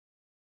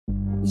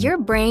Your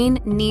brain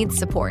needs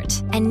support,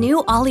 and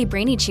new Ollie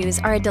Brainy Chews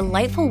are a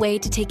delightful way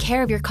to take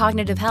care of your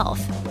cognitive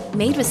health.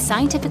 Made with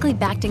scientifically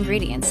backed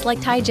ingredients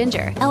like Thai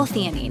ginger,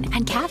 L-theanine,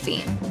 and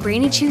caffeine,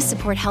 Brainy Chews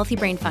support healthy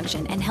brain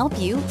function and help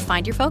you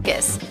find your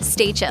focus,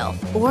 stay chill,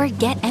 or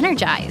get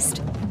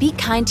energized. Be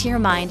kind to your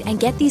mind and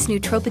get these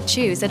nootropic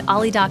chews at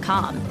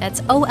ollie.com.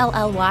 That's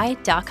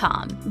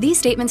OLLY.com. These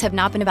statements have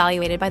not been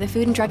evaluated by the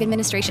Food and Drug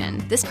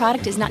Administration. This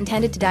product is not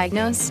intended to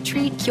diagnose,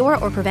 treat, cure,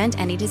 or prevent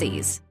any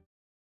disease.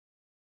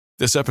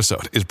 This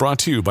episode is brought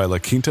to you by La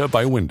Quinta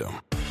by Wyndham.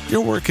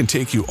 Your work can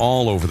take you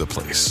all over the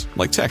place,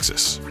 like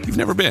Texas. You've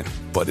never been,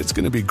 but it's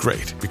going to be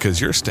great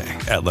because you're staying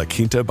at La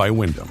Quinta by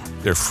Wyndham.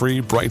 Their free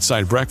Bright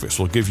Side breakfast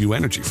will give you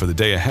energy for the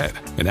day ahead.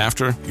 And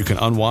after, you can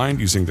unwind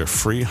using their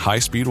free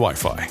high-speed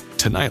Wi-Fi.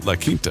 Tonight, La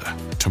Quinta.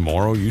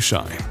 Tomorrow, you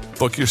shine.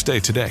 Book your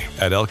stay today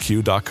at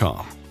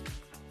LQ.com.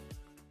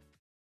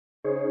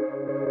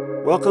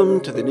 Welcome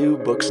to the New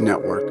Books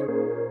Network.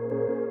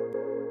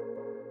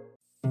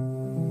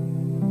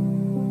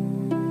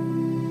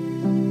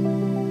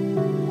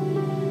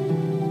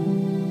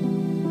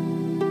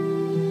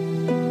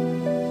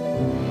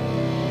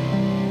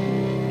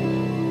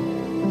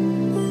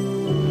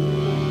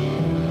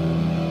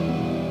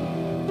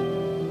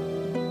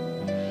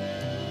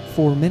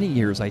 For many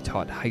years, I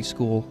taught high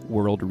school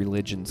world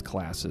religions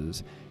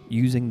classes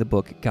using the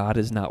book God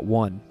Is Not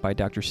One by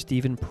Dr.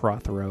 Stephen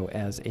Prothero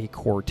as a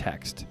core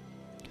text.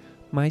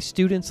 My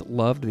students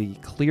loved the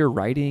clear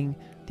writing,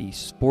 the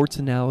sports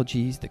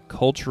analogies, the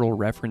cultural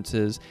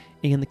references,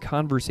 and the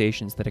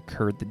conversations that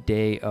occurred the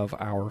day of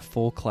our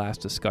full class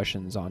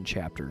discussions on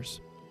chapters.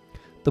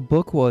 The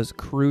book was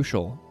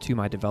crucial to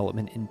my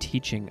development in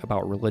teaching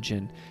about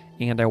religion,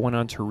 and I went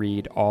on to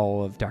read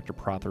all of Dr.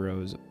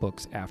 Prothero's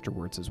books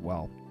afterwards as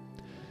well.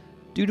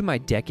 Due to my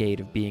decade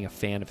of being a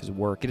fan of his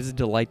work, it is a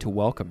delight to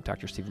welcome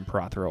Dr. Stephen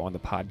Prothero on the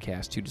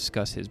podcast to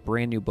discuss his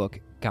brand new book,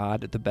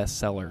 God the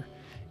Bestseller,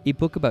 a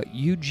book about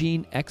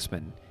Eugene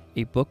Exman,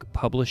 a book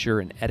publisher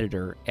and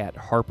editor at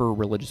Harper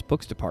Religious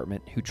Books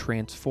Department who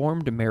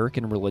transformed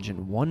American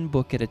religion one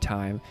book at a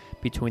time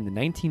between the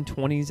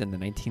 1920s and the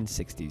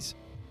 1960s.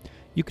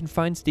 You can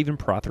find Stephen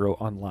Prothero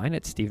online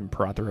at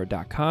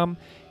stephenprothero.com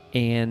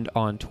and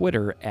on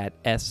Twitter at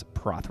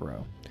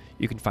 @sprothero.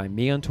 You can find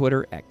me on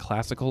Twitter at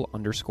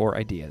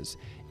classical_ideas.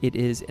 It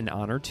is an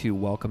honor to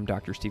welcome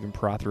Dr. Stephen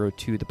Prothero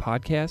to the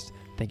podcast.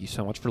 Thank you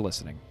so much for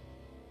listening.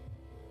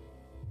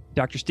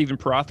 Dr. Stephen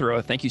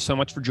Prothero, thank you so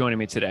much for joining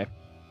me today.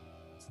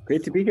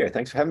 Great to be here.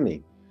 Thanks for having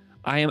me.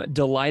 I am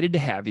delighted to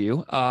have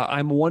you.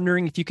 I'm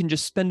wondering if you can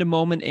just spend a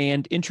moment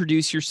and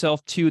introduce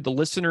yourself to the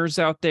listeners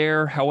out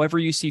there, however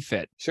you see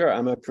fit. Sure.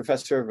 I'm a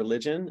professor of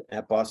religion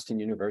at Boston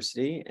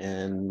University,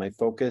 and my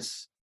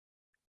focus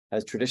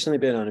has traditionally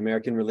been on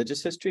American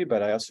religious history,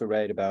 but I also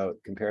write about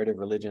comparative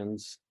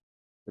religions,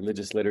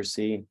 religious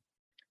literacy,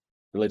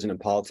 religion and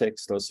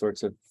politics, those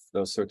sorts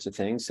of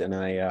things. And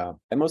I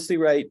mostly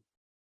write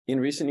in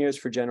recent years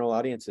for general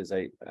audiences.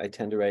 I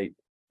tend to write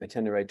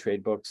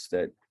trade books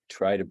that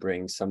try to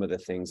bring some of the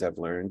things I've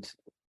learned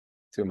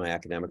through my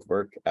academic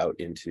work out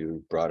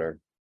into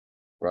broader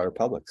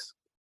publics.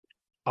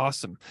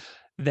 Awesome.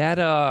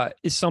 That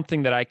is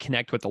something that I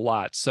connect with a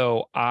lot.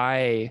 So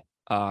I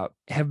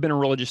have been a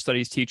religious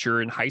studies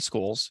teacher in high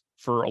schools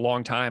for a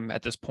long time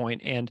at this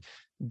point, and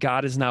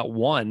God Is Not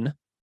One,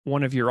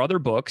 one of your other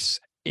books,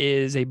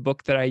 is a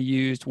book that I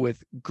used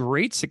with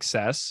great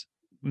success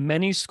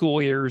many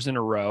school years in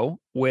a row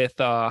with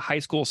high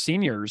school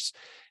seniors.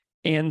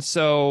 And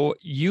so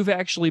you've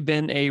actually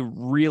been a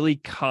really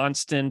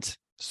constant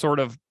sort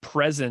of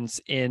presence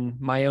in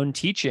my own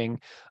teaching.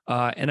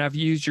 And I've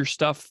used your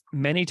stuff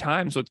many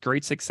times with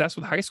great success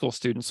with high school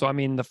students. So, I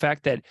mean, the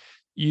fact that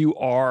you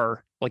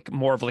are like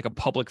more of like a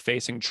public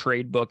facing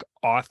trade book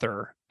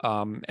author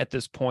at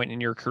this point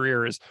in your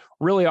career is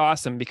really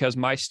awesome, because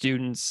my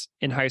students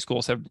in high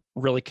schools have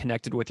really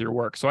connected with your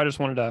work. So I just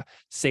wanted to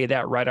say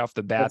that right off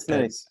the bat. That's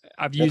nice.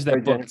 I've used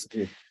that book.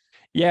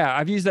 Yeah,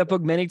 I've used that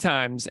book many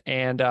times,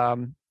 and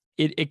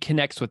it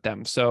connects with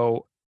them.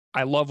 So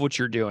I love what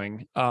you're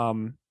doing.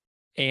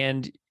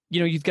 And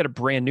you've got a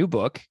brand new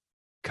book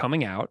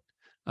coming out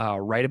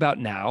right about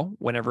now,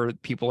 whenever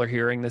people are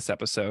hearing this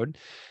episode,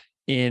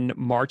 in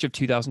March of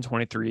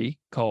 2023,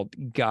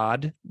 called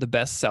God the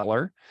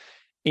Bestseller.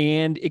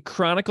 And it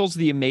chronicles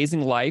the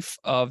amazing life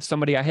of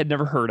somebody I had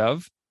never heard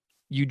of,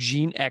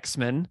 Eugene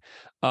Exman,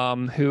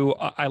 who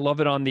I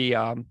love it on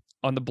the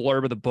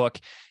blurb of the book.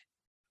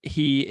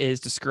 He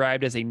is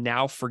described as a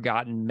now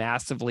forgotten,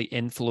 massively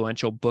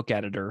influential book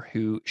editor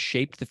who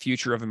shaped the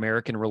future of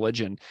American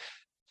religion.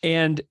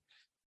 And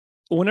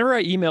whenever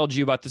I emailed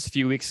you about this a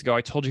few weeks ago,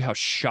 I told you how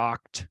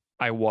shocked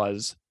I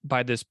was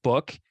by this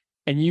book.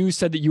 And you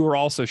said that you were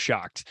also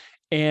shocked.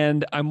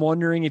 And I'm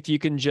wondering if you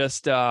can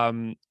just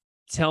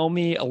tell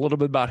me a little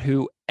bit about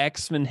who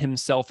Exman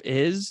himself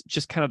is,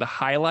 just kind of the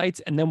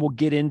highlights, and then we'll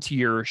get into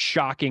your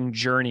shocking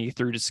journey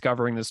through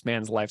discovering this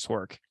man's life's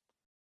work.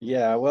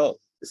 Yeah, well,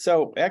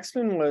 so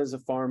Exman was a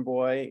farm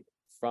boy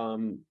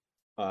from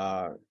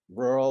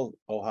rural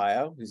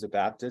Ohio. He's a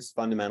Baptist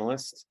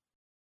fundamentalist.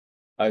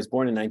 I was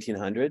born in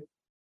 1900,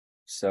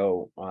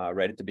 so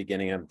right at the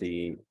beginning of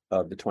the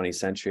 20th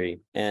century.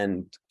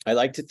 And I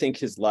like to think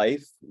his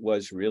life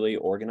was really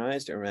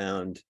organized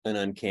around an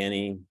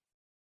uncanny,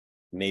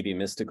 maybe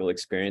mystical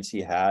experience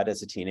he had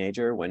as a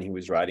teenager when he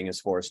was riding his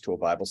horse to a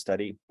Bible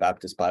study,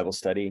 Baptist Bible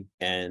study,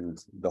 and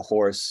the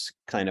horse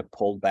kind of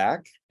pulled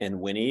back and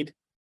whinnied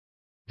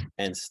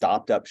and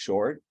stopped up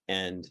short,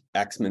 and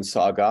Exman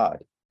saw God.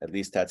 At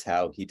least that's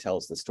how he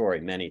tells the story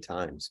many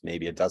times,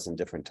 maybe a dozen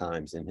different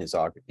times in his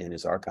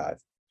archive.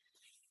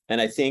 And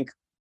I think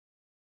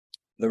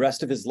the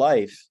rest of his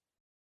life,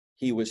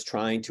 he was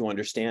trying to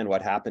understand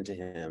what happened to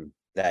him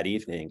that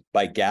evening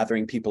by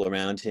gathering people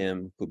around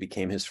him who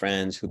became his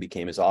friends, who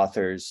became his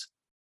authors,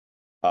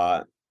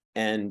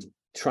 and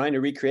trying to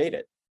recreate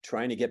it,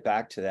 trying to get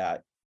back to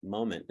that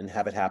moment and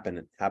have it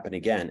happen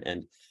again.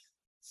 And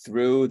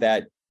through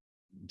that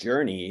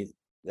journey,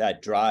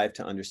 that drive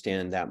to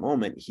understand that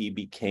moment, he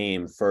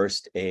became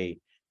first a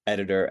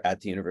editor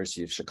at the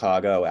University of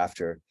Chicago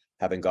after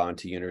having gone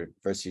to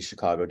University of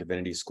Chicago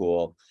Divinity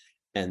School.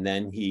 And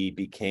then he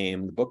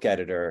became the book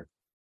editor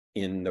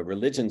in the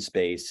religion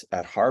space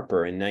at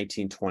Harper in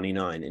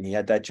 1929. And he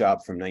had that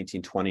job from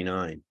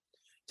 1929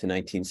 to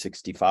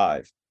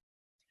 1965.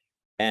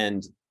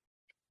 And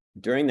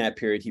during that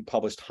period, he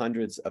published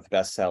hundreds of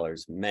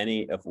bestsellers,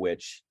 many of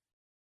which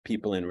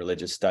people in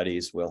religious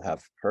studies will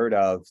have heard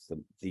of.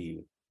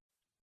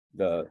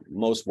 The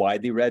most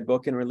widely read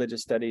book in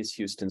religious studies,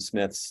 Huston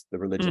Smith's The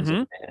Religions of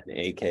Man,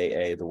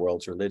 aka The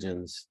World's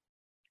Religions,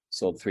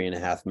 sold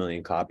 3.5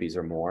 million copies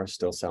or more,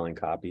 still selling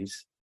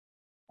copies.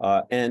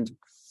 And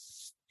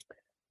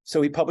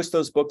so he published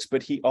those books,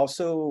 but he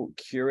also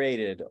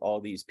curated all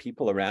these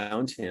people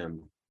around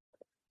him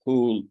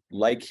who,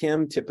 like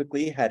him,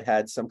 typically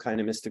had some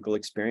kind of mystical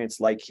experience,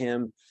 like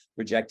him,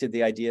 rejected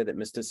the idea that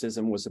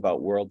mysticism was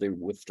about worldly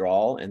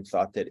withdrawal and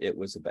thought that it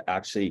was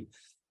actually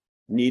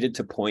needed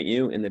to point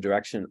you in the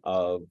direction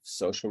of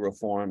social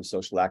reform,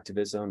 social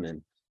activism,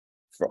 and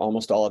for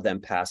almost all of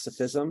them,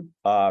 pacifism.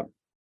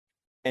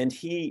 And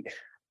he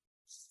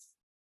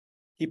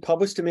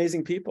published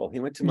amazing people.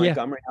 He went to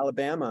Montgomery,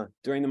 Alabama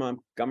during the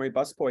Montgomery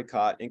bus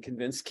boycott and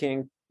convinced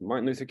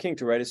Martin Luther King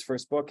to write his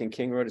first book, and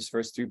King wrote his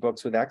first 3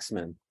 books with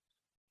Exman.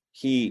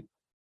 He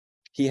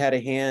had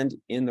a hand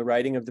in the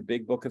writing of the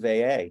big book of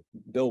AA.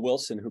 Bill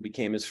Wilson, who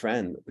became his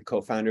friend, the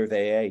co-founder of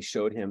AA,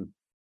 showed him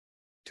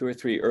 2 or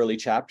 3 early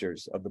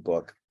chapters of the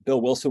book.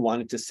 Bill Wilson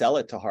wanted to sell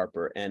it to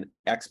Harper, and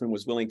Exman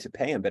was willing to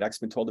pay him, but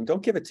Exman told him,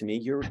 "Don't give it to me.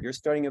 You're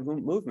starting a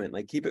movement.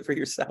 Like, keep it for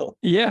yourself."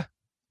 Yeah.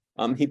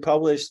 He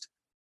published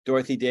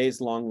Dorothy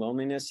Day's Long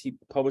Loneliness. He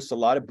published a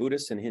lot of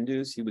Buddhists and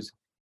Hindus. He was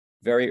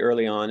very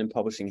early on in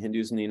publishing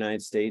Hindus in the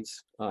United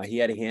States. He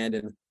had a hand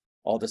in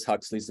Aldous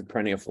Huxley's The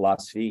Perennial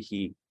Philosophy.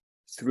 He,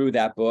 through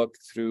that book,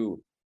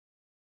 through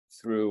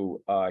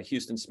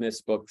Huston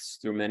Smith's books,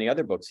 through many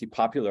other books, he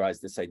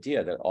popularized this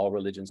idea that all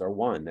religions are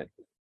one, that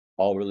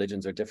all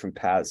religions are different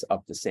paths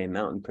up the same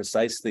mountain.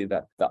 Precisely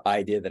the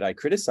idea that I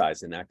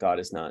criticize, and that God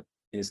is not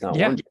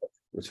one,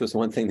 which was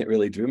one thing that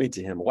really drew me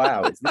to him.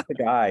 Wow, is this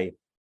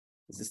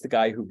the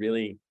guy who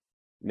really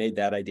made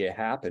that idea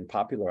happen,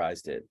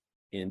 popularized it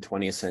in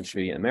 20th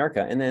century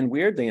America? And then,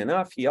 weirdly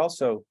enough, he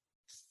also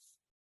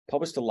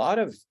published a lot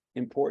of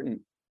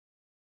important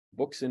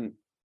books and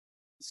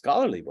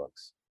scholarly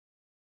books,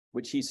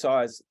 which he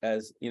saw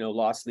as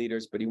lost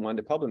leaders, but he wanted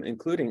to publish them,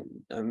 including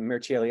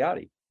Mircea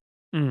Eliade.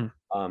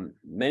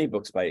 Many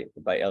books by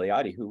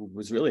Eliade, who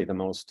was really the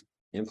most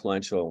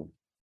influential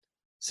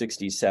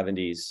 60s,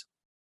 70s,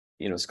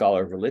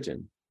 scholar of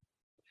religion.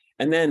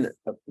 And then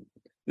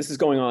this is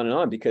going on and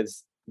on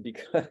because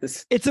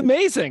it's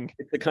amazing.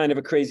 It's a kind of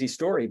a crazy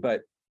story,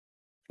 but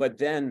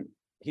then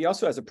he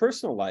also has a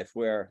personal life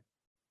where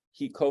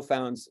he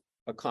co-founds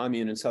a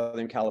commune in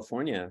Southern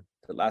California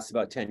that lasts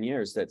about 10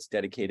 years that's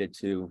dedicated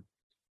to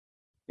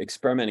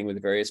experimenting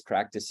with various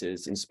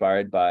practices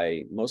inspired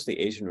by mostly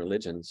Asian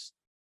religions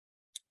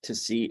to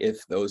see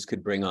if those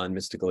could bring on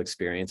mystical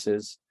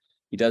experiences.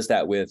 He does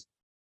that with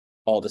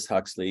Aldous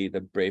Huxley,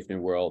 the Brave New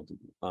World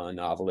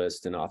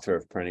novelist and author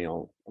of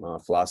Perennial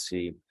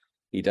Philosophy.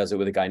 He does it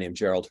with a guy named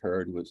Gerald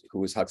Heard, who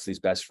was Huxley's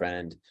best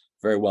friend,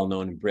 very well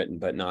known in Britain,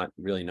 but not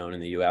really known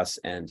in the US,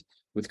 and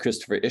with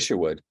Christopher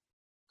Isherwood,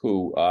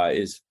 who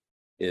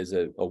is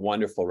a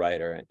wonderful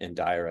writer and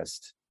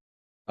diarist,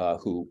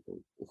 who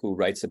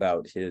writes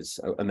about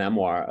a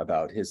memoir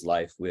about his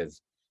life with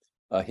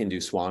a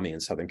Hindu Swami in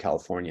Southern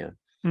California.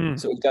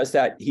 So he does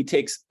that. He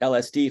takes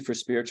LSD for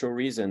spiritual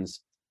reasons,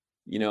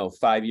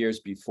 5 years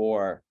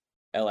before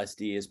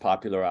LSD is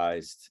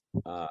popularized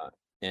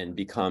and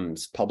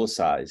becomes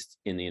publicized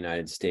in the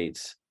United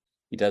States.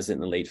 He does it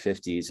in the late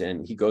 50s,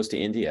 and he goes to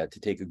India to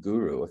take a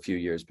guru a few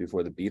years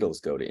before the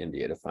Beatles go to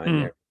India to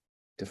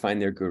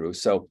find their guru.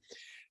 So,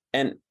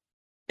 and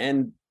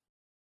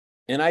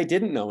I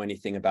didn't know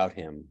anything about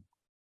him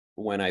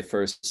when I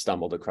first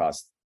stumbled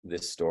across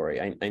this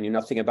story. I knew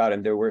nothing about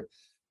him. There were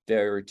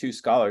 2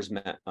 scholars,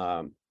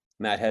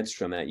 Matt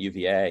Hedstrom at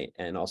UVA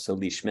and also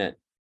Lee Schmidt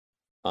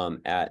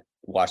at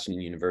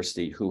Washington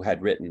University who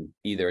had written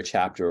either a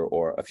chapter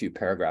or a few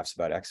paragraphs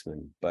about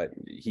Exman, but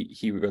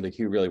he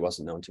really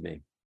wasn't known to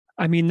me.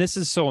 I mean, this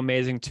is so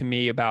amazing to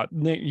me about,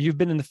 you've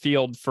been in the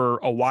field for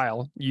a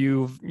while.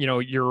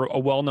 You're a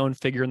well-known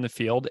figure in the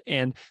field.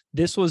 And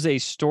this was a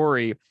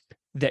story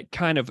that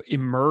kind of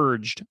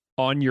emerged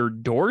on your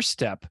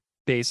doorstep,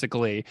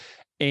 basically,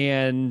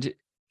 and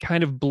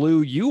kind of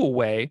blew you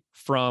away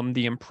from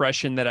the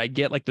impression that I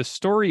get. Like the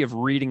story of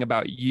reading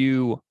about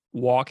you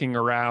walking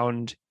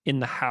around in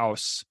the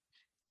house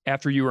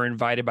after you were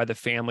invited by the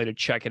family to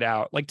check it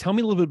out. Like, tell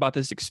me a little bit about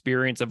this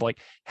experience of like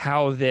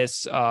how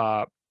this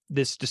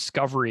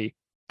discovery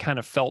kind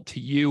of felt to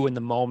you in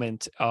the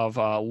moment of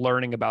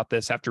learning about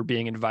this after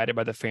being invited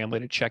by the family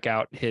to check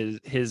out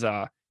his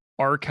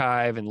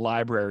archive and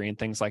library and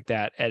things like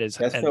that at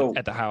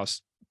the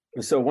house.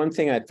 So one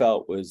thing I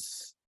felt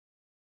was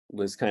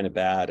kind of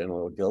bad and a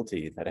little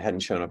guilty that I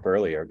hadn't shown up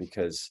earlier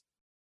because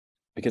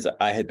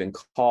I had been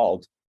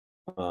called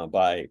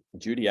by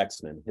Judy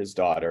Exman, his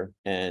daughter,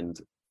 and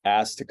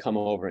asked to come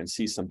over and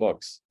see some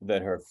books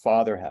that her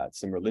father had,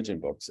 some religion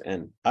books.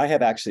 And I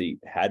have actually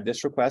had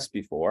this request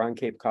before on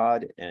Cape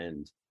Cod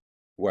and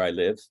where I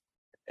live.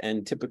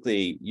 And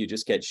typically you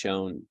just get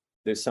shown,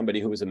 there's somebody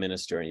who was a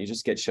minister and you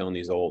just get shown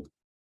these old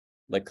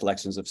like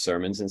collections of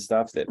sermons and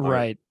stuff that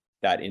aren't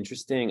that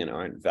interesting and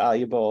aren't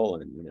valuable.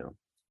 And,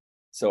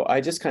 so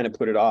I just kind of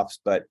put it off,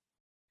 but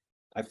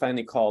I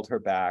finally called her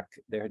back.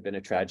 There had been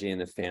a tragedy in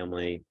the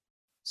family.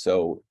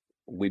 So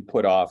we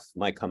put off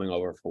my coming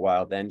over for a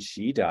while. Then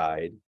she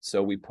died.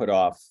 So we put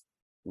off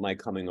my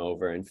coming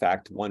over. In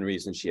fact, one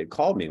reason she had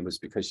called me was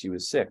because she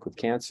was sick with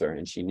cancer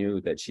and she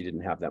knew that she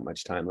didn't have that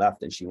much time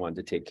left and she wanted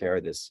to take care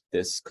of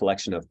this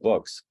collection of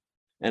books.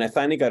 And I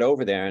finally got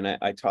over there and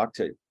I talked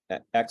to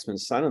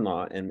Exman's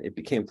son-in-law, and it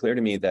became clear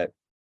to me that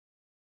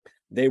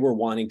they were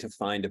wanting to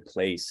find a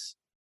place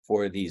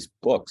for these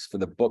books, for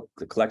the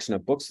collection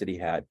of books that he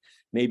had,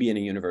 maybe in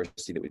a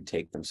university that would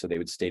take them so they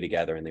would stay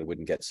together and they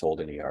wouldn't get sold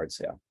in a yard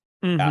sale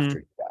after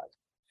he died.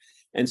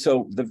 And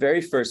so the very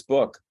first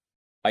book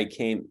I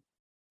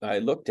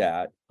looked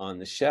at on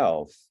the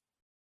shelf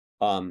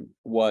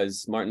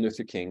was Martin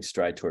Luther King's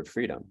Stride Toward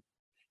Freedom.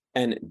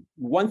 And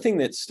one thing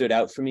that stood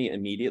out for me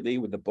immediately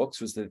with the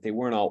books was that they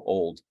weren't all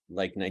old,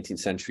 like 19th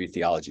century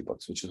theology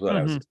books, which is what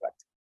I was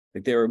expecting.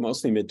 Like they were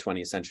mostly mid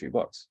 20th century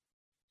books.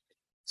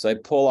 So I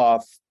pull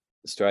off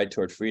Stride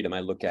Toward Freedom.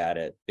 I look at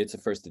it. It's a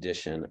first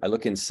edition. I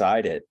look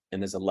inside it,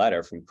 and there's a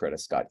letter from Coretta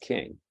Scott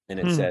King. And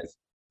it says,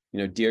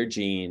 Dear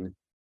Gene,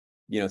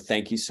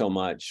 thank you so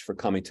much for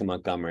coming to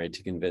Montgomery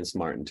to convince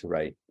Martin to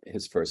write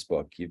his first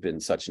book. You've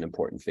been such an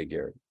important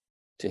figure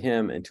to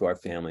him and to our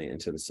family and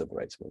to the civil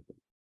rights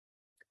movement.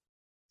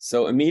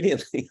 So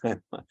immediately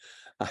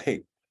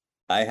I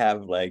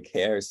have like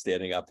hair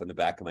standing up on the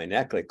back of my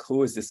neck. Like,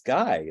 who is this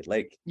guy?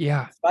 Like,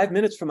 5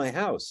 minutes from my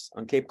house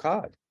on Cape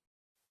Cod.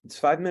 It's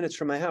 5 minutes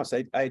from my house.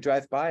 I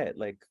drive by it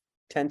like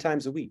 10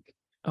 times a week.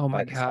 Oh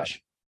my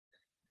gosh.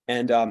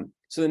 And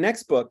so the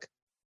next book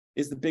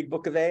is the Big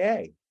Book of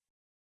AA.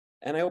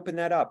 And I open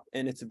that up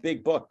and it's a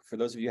big book. For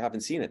those of you who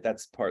haven't seen it,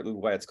 that's partly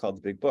why it's called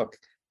the Big Book.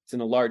 It's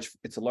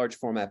a large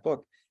format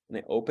book. And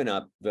I open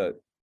up the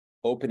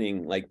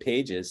opening like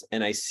pages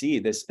and I see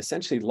this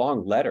essentially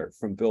long letter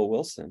from Bill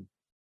Wilson.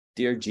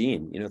 Dear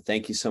Gene,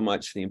 thank you so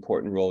much for the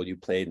important role you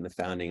played in the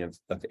founding of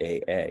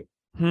AA.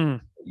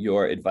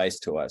 Your advice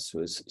to us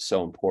was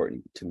so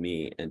important to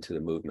me and to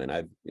the movement.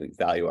 I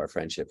value our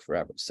friendship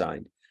forever.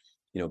 Signed,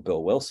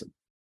 Bill Wilson.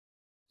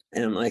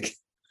 And I'm like,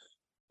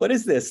 what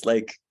is this?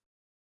 Like,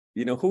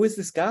 who is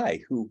this guy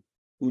who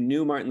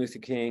knew Martin Luther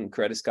King,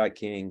 Coretta Scott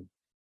King,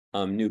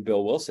 knew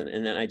Bill Wilson?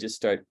 And then I just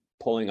start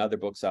pulling other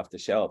books off the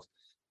shelf.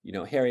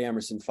 Harry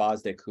Emerson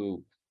Fosdick,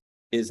 who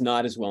is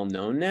not as well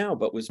known now,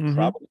 but was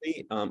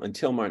probably,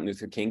 until Martin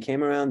Luther King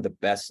came around, the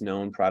best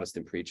known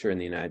Protestant preacher in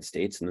the United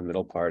States in the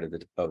middle part of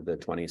the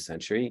 20th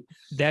century.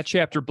 That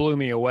chapter blew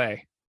me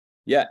away.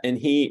 Yeah, and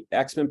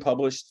Exman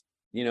published,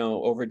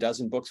 over a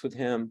dozen books with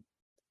him.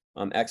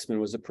 Exman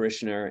was a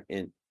parishioner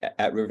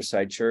at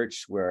Riverside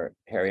Church, where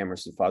Harry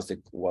Emerson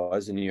Fosdick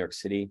was in New York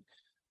City.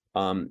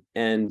 And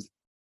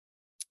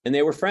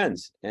they were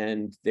friends,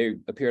 and they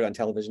appeared on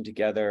television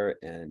together.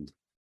 And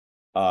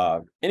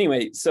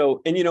anyway,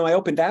 so, and I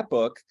opened that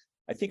book.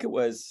 I think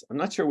I'm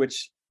not sure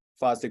which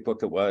Fosdick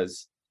book it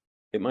was.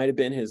 It might have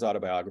been his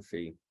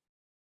autobiography.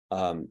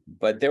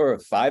 But there were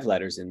 5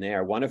 letters in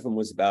there. One of them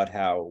was about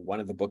how one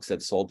of the books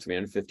had sold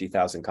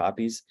 350,000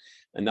 copies.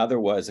 Another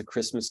was a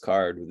Christmas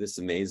card with this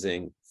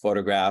amazing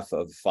photograph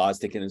of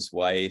Fosdick and his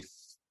wife,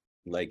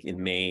 like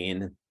in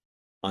Maine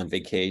on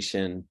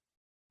vacation.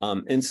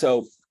 And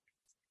so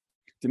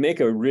to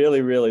make a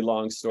really, really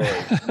long story,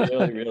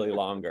 really, really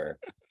longer,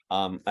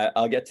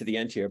 I'll get to the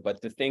end here.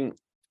 But the thing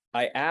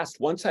I asked,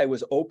 once I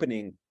was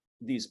opening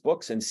these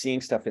books and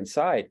seeing stuff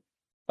inside,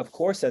 of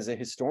course, as a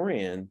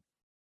historian,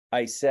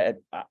 I said,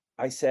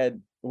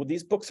 well,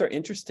 these books are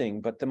interesting,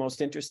 but the most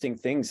interesting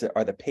things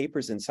are the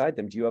papers inside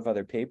them. Do you have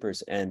other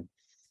papers? And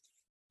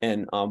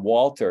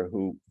Walter,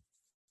 who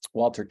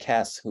Walter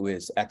Kess, who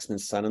is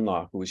Exman's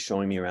son-in-law, who was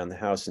showing me around the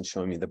house and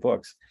showing me the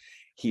books,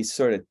 he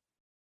sort of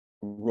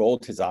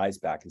rolled his eyes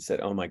back and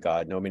said, "Oh my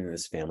God, nobody in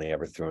this family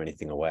ever threw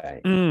anything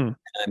away." And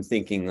I'm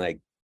thinking like,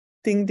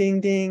 ding, ding,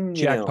 ding,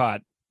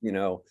 Jackpot.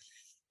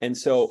 And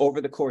so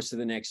over the course of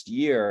the next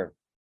year,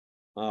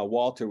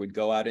 Walter would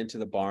go out into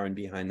the barn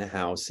behind the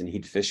house and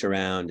he'd fish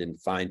around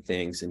and find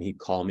things, and he'd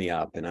call me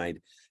up, and I'd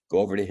go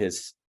over to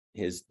his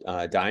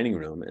dining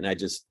room, and I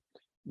just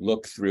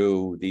look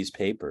through these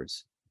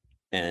papers,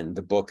 and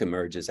the book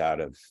emerges out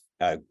of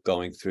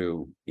going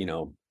through,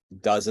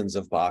 dozens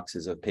of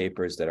boxes of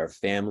papers that are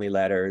family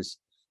letters,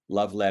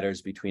 love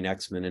letters between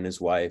Exman and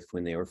his wife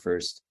when they were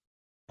first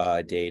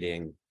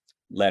dating,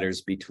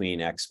 letters between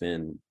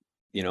Exman,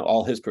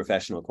 all his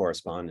professional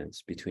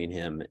correspondence between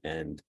him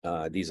and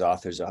these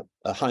authors,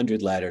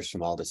 100 letters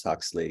from Aldous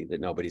Huxley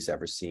that nobody's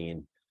ever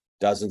seen,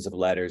 dozens of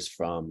letters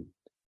from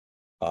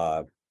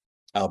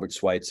Albert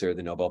Schweitzer,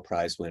 the Nobel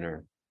Prize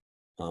winner,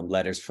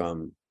 letters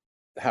from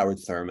Howard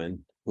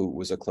Thurman, who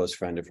was a close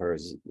friend of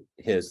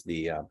his,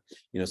 the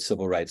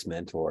civil rights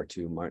mentor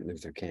to Martin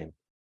Luther King.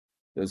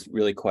 It was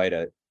really quite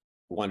a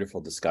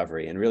wonderful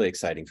discovery and really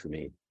exciting for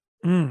me.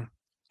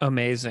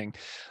 Amazing.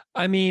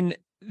 I mean,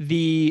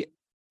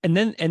 and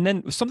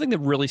then something that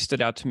really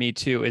stood out to me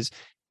too is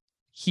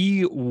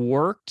he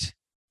worked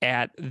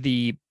at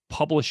the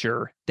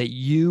publisher that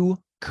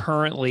you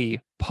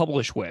currently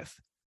publish with.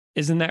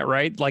 Isn't that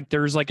right? Like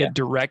there's like a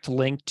direct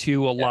link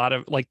to a lot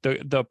of like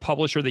the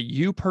publisher that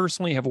you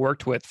personally have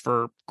worked with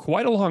for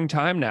quite a long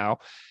time now,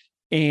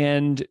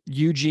 and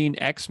Eugene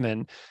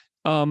Exman.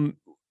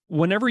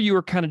 Whenever you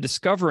were kind of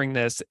discovering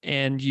this,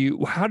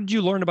 how did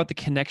you learn about the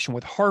connection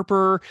with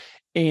Harper?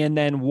 And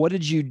then what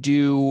did you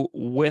do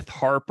with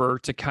Harper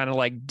to kind of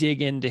like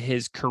dig into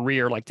his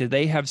career? Like, did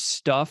they have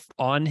stuff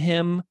on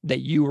him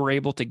that you were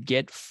able to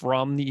get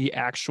from the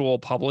actual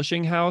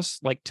publishing house,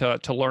 like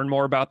to learn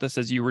more about this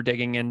as you were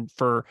digging in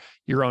for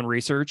your own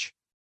research?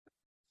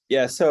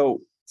 Yeah.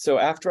 So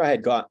after I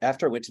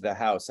went to the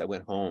house, I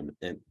went home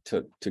and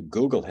to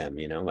Google him,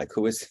 like,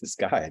 who is this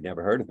guy? I'd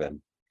never heard of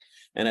him.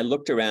 And I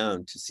looked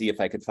around to see if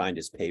I could find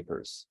his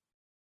papers.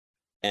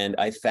 And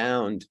I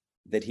found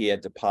that he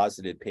had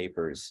deposited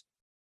papers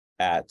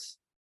at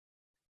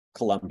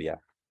Columbia,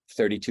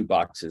 32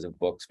 boxes of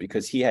books,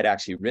 because he had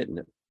actually written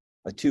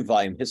a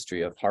 2-volume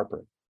history of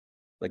Harper,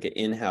 like an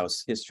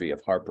in-house history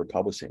of Harper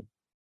Publishing,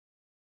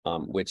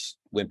 which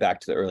went back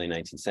to the early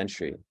 19th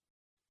century.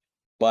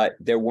 But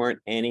there weren't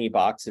any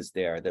boxes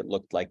there that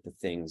looked like the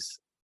things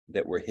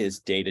that were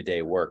his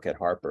day-to-day work at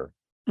Harper.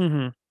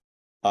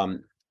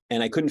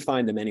 And I couldn't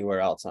find them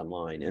anywhere else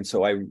online. And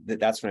so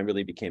that's when I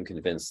really became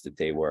convinced that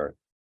they were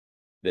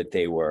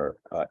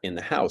in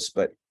the house.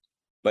 But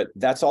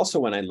that's also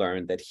when I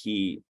learned that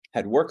he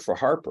had worked for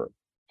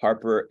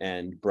Harper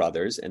and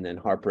Brothers, and then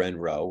Harper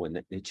and Row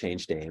when they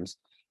changed names,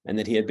 and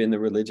that he had been the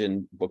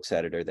religion books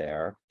editor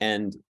there.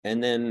 And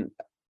then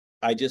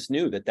I just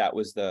knew that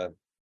was the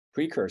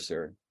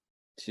precursor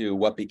to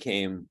what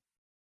became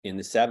in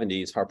the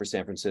 70s Harper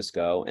San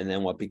Francisco, and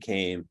then what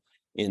became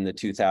in the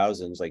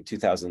 2000s, like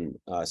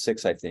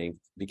 2006, I think,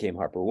 became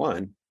Harper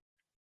One,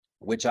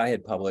 which I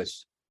had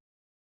published,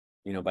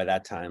 by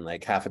that time,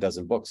 like half a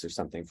dozen books or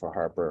something for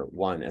Harper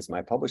One as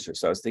my publisher.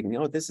 So I was thinking,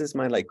 this is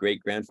my like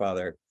great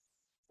grandfather,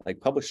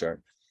 like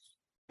publisher.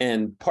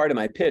 And part of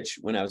my pitch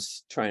when I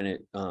was trying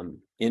to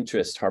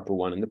interest Harper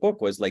One in the book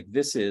was like,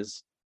 this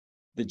is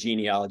the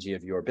genealogy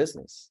of your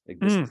business. Like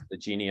this is the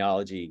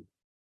genealogy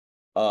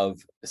of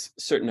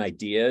certain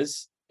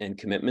ideas and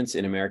commitments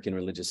in American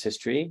religious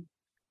history,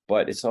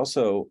 but it's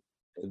also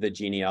the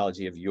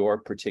genealogy of your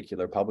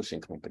particular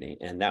publishing company.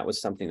 And that was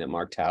something that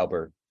Mark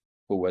Tauber,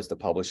 who was the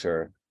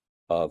publisher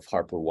of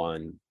Harper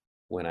One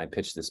when I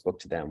pitched this book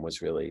to them,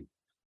 was really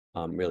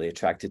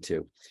attracted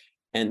to.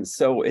 And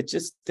so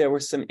there were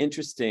some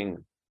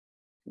interesting,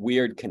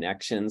 weird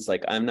connections.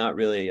 Like, I'm not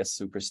really a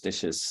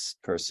superstitious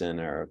person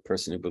or a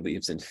person who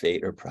believes in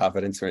fate or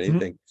providence or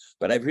anything,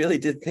 but I really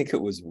did think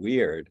it was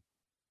weird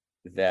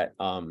that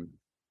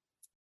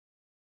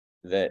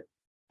that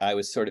I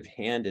was sort of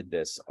handed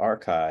this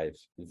archive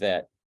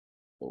that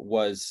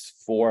was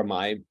for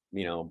my,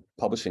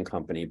 publishing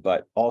company,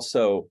 but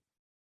also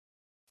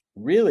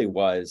really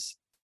was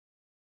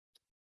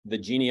the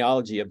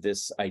genealogy of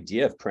this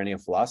idea of perennial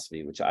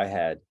philosophy, which I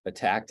had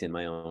attacked in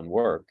my own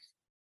work.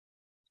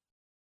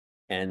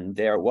 And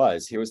here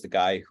was the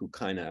guy who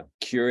kind of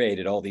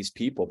curated all these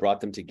people,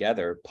 brought them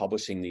together,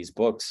 publishing these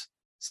books,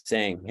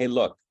 saying, hey,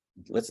 look,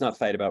 let's not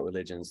fight about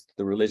religions.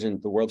 The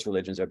world's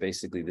religions are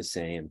basically the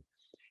same.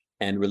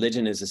 And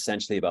religion is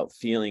essentially about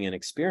feeling and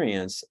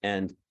experience.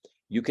 And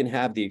you can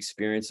have the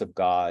experience of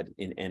God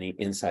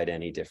inside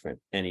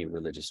any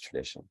religious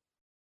tradition.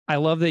 I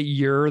love that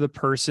you're the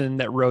person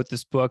that wrote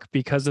this book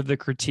because of the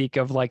critique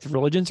of like the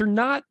religions are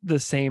not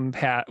the same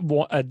path,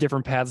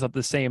 different paths up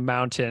the same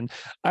mountain.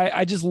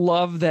 I just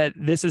love that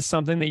this is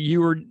something that you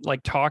were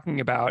like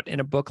talking about in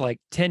a book like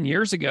 10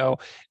 years ago.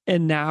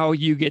 And now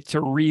you get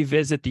to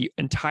revisit the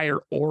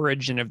entire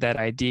origin of that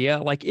idea.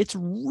 Like it's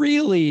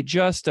really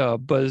just a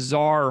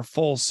bizarre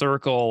full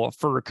circle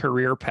for a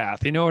career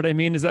path. You know what I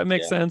mean? Does that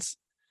make sense?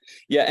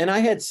 Yeah. And I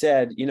had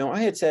said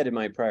in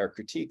my prior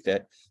critique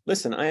that,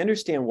 listen, I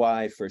understand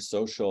why for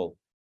social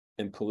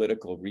and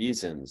political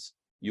reasons,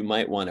 you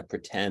might want to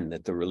pretend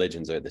that the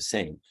religions are the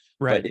same.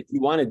 Right. But if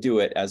you want to do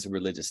it as a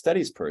religious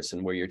studies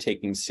person, where you're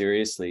taking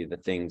seriously the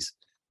things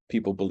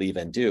people believe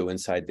and do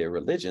inside their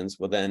religions,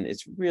 well, then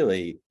it's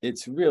really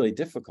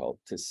difficult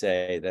to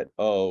say that,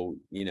 oh,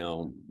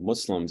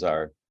 Muslims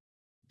are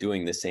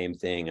doing the same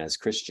thing as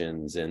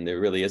Christians, and there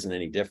really isn't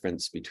any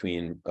difference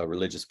between a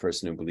religious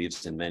person who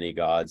believes in many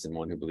gods and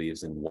one who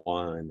believes in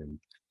one. And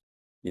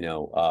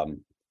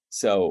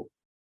so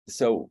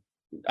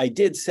I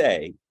did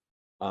say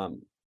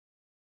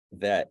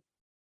that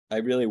I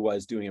really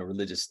was doing a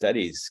religious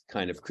studies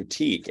kind of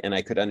critique, and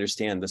I could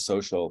understand the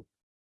social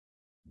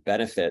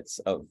benefits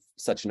of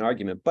such an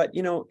argument. But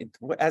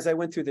as I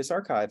went through this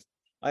archive,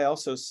 I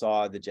also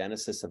saw the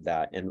genesis of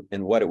that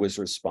and what it was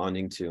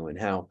responding to, and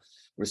how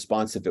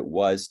responsive it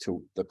was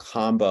to the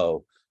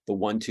combo, the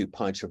 1-2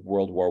 punch of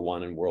World War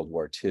I and World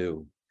War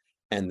II,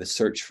 and the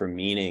search for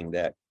meaning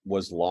that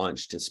was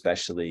launched,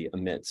 especially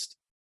amidst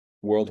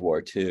World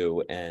War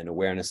II and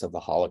awareness of the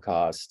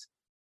Holocaust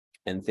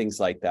and things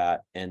like that.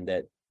 And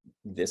that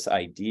this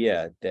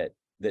idea that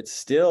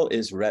still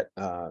is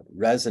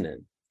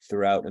resonant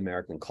throughout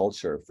American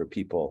culture for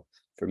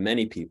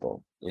many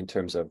people in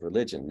terms of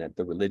religion, that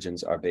the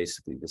religions are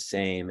basically the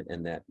same,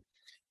 and that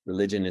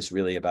religion is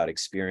really about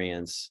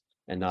experience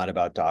and not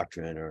about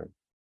doctrine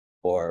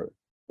or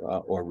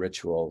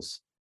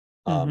rituals.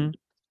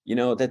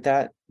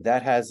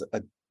 That has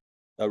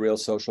a real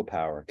social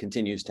power,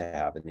 continues to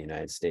have in the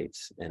United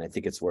States, and I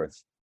think it's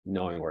worth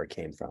knowing where it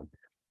came from.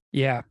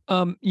 Yeah.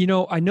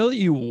 I know that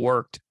you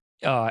worked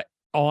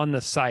on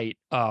the site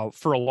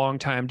for a long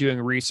time doing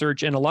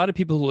research, and a lot of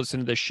people who listen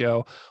to this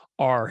show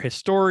are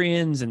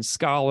historians and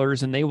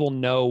scholars, and they will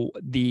know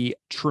the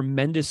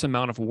tremendous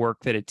amount of work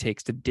that it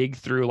takes to dig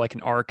through like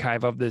an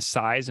archive of this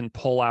size and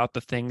pull out the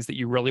things that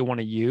you really want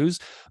to use.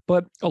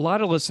 But a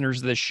lot of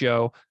listeners of this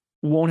show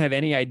won't have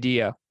any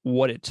idea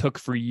what it took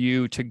for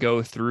you to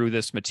go through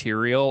this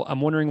material.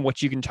 I'm wondering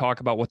what you can talk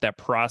about, what that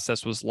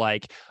process was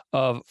like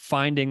of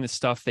finding the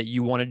stuff that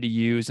you wanted to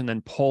use and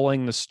then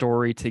pulling the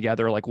story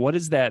together. Like, what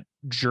is that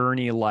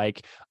journey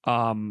like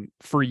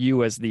for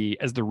you as the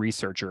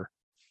researcher?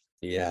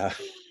 Yeah.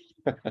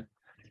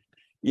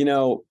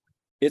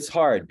 It's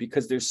hard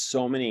because there's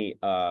so many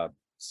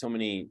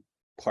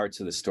parts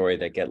of the story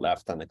that get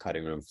left on the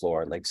cutting room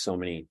floor, like so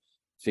many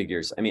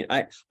figures. I mean,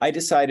 I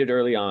decided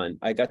early on,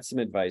 I got some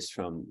advice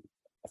from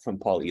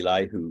Paul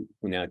Elie, who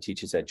now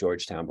teaches at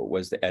Georgetown, but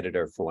was the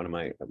editor for one of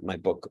my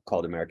book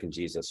called American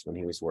Jesus when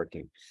he was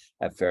working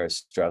at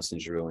Ferris, Strauss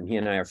and Giroux, and he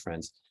and I are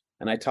friends.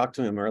 And I talked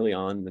to him early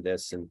on with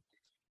this, and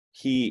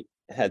he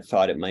had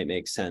thought it might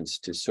make sense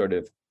to sort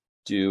of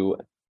do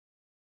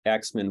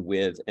Axman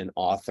with an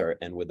author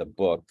and with a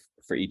book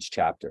for each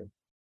chapter.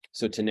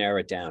 So to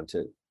narrow it down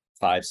to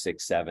 5,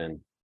 6,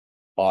 7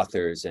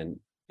 authors and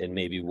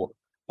maybe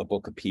a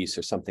book a piece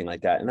or something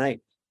like that. And I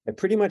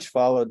pretty much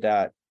followed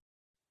that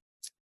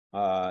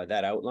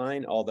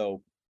outline,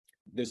 although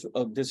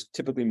there's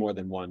typically more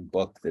than one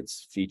book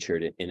that's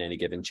featured in any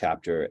given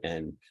chapter,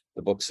 and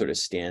the book sort of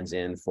stands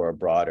in for a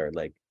broader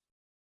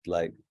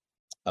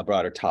a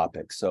broader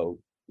topic. So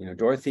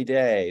Dorothy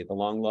Day, The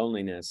Long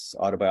Loneliness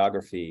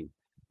autobiography,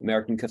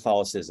 American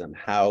Catholicism.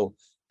 How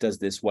does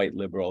this white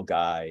liberal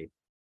guy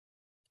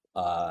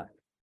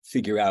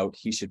figure out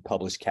he should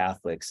publish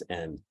Catholics,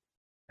 and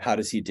how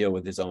does he deal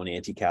with his own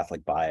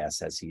anti-Catholic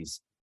bias as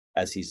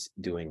he's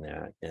doing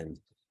that? And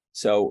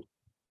so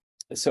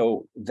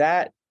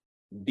that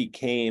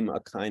became a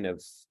kind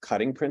of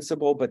cutting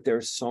principle, but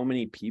there's so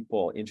many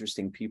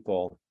interesting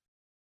people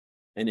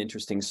and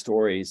interesting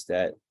stories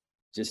that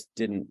just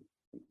didn't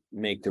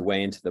make their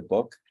way into the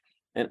book.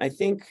 And I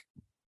think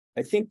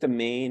the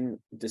main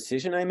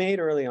decision I made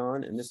early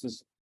on, and this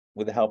was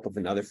with the help of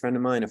another friend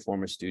of mine, a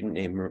former student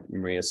named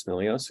Maria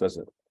Smilios, who has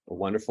a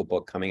wonderful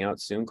book coming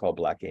out soon called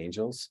Black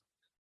Angels.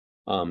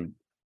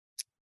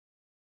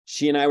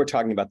 She and I were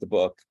talking about the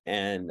book,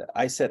 and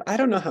I said, I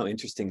don't know how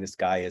interesting this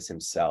guy is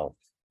himself.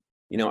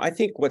 I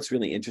think what's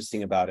really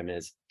interesting about him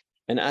is,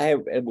 and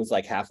it was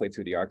like halfway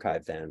through the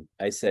archive then,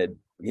 I said,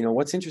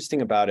 what's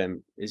interesting about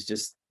him is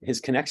just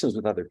his connections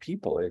with other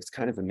people. It's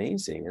kind of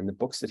amazing. And the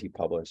books that he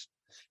published.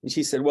 And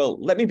she said, well,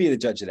 let me be the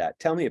judge of that.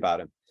 Tell me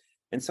about him.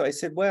 And so I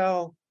said,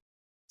 well,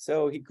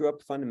 so he grew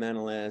up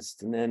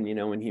fundamentalist. And then,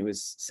 when he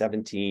was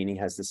 17, he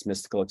has this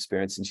mystical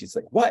experience. And she's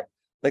like, what?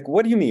 Like,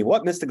 what do you mean?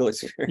 What mystical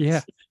experience?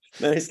 Yeah.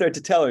 Then I start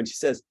to tell her, and she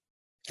says,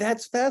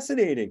 that's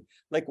fascinating.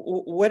 Like,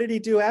 what did he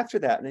do after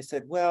that? And I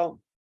said, well,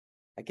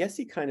 I guess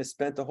he kind of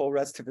spent the whole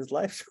rest of his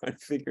life trying to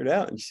figure it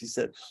out. And she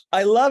said,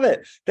 I love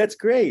it. That's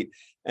great.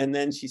 And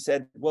then she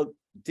said, well,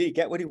 did he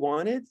get what he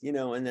wanted?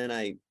 And then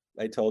I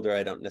told her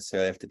I don't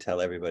necessarily have to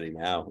tell everybody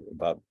now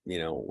about,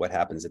 what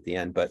happens at the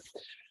end.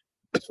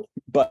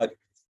 But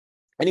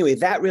anyway,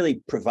 that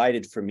really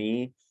provided for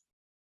me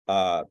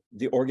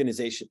the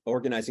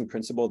organizing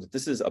principle that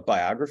this is a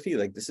biography.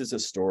 Like, this is a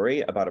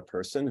story about a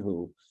person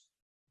who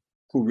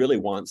really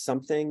wants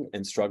something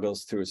and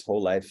struggles through his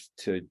whole life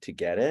to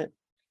get it,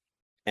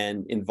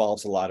 and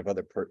involves a lot of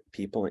other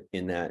people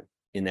in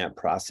that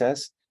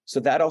process.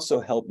 So that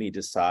also helped me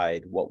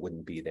decide what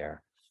wouldn't be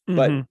there.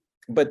 Mm-hmm.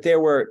 But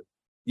there were,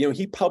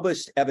 he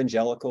published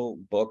evangelical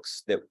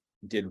books that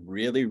did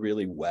really,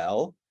 really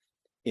well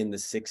in the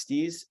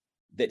 60s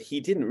that he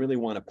didn't really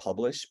want to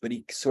publish, but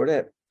he sort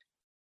of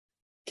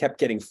kept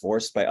getting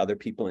forced by other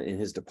people in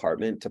his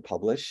department to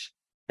publish.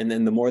 And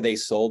then the more they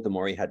sold, the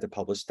more he had to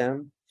publish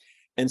them.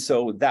 And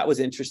so that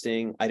was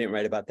interesting. I didn't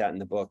write about that in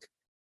the book.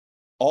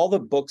 All the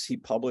books he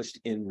published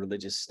in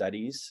religious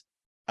studies,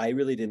 I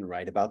really didn't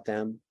write about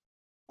them.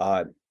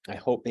 I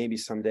hope maybe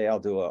someday I'll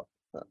do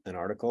an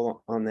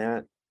article on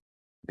that,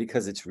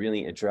 because it's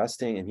really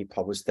interesting. And he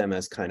published them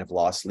as kind of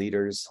lost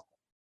leaders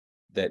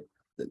that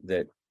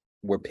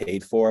were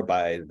paid for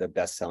by the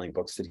best-selling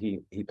books that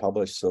he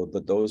published. So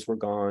those were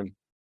gone.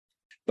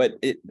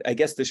 But I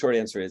guess the short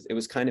answer is it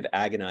was kind of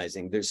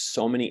agonizing. There's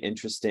so many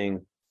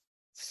interesting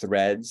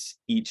threads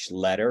each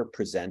letter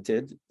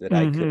presented that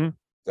I could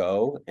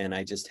go, and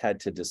I just had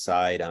to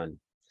decide on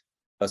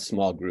a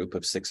small group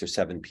of 6 or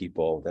 7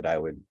 people that I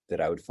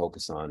would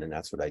focus on, and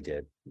that's what I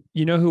did.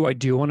 Who I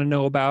do want to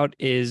know about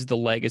is the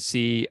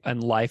legacy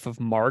and life of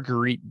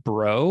Marguerite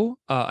Bro,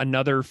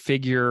 another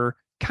figure,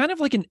 kind of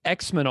like an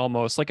X-Men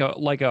almost, like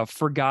a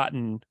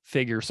forgotten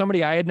figure,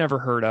 somebody I had never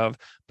heard of,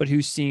 but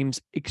who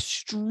seems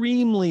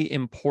extremely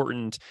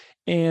important.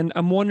 And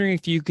I'm wondering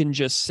if you can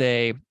just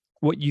say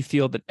what you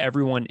feel that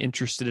everyone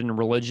interested in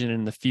religion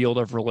in the field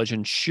of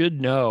religion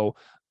should know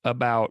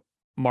about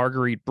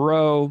Marguerite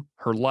Bro,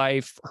 her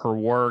life, her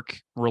work,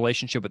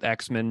 relationship with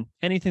X-Men,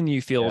 anything that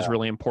you feel is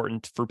really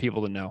important for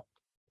people to know.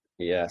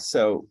 Yeah.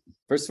 So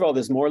first of all,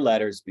 there's more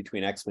letters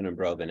between X-Men and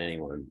Bro than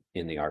anyone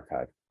in the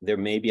archive. There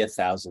may be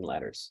 1,000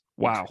 letters.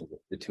 Wow.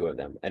 The two of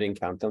them. I didn't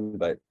count them,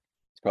 but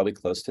it's probably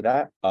close to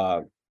that.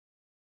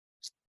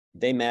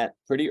 They met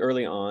pretty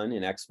early on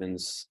in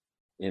X-Men's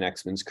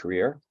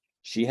career.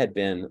 She had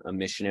been a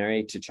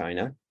missionary to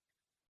China.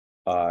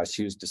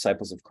 She was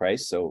Disciples of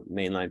Christ, so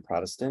mainline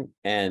Protestant.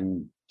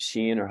 And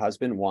she and her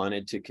husband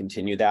wanted to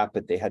continue that,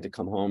 but they had to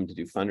come home to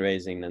do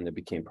fundraising. Then there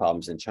became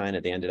problems in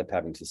China. They ended up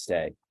having to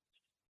stay.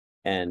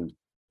 And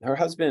her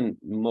husband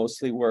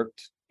mostly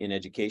worked in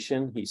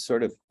education. He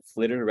sort of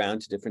flitted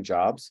around to different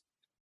jobs,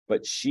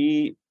 but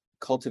she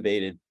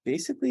cultivated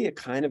basically a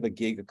kind of a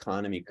gig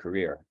economy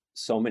career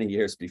so many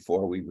years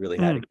before we really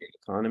had a gig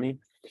economy.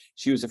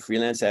 She was a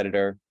freelance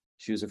editor.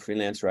 She was a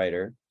freelance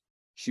writer.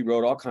 She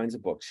wrote all kinds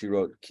of books. She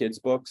wrote kids'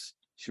 books.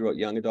 She wrote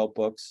young adult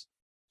books.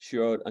 She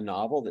wrote a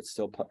novel that's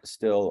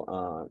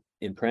still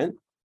in print.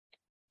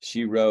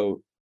 She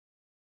wrote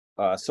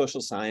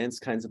social science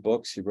kinds of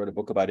books. She wrote a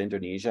book about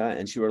Indonesia,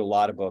 and she wrote a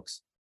lot of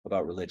books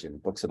about religion,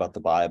 books about the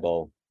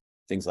Bible,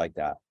 things like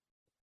that.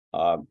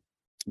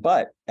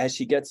 But as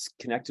she gets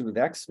connected with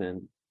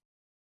X-Men,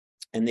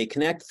 and they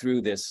connect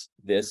through this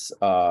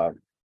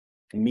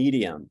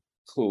medium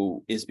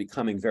who is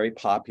becoming very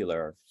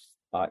popular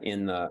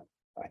in the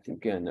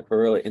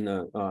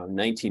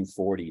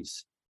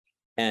 1940s,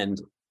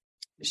 and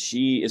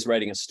she is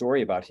writing a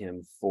story about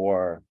him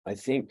for, I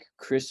think,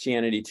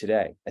 Christianity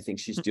Today. I think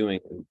she's doing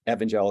an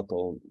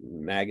evangelical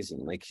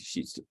magazine, like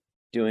she's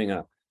doing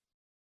a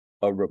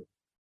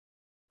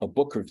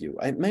book review.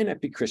 It might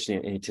not be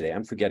Christianity Today.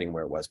 I'm forgetting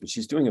where it was, but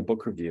she's doing a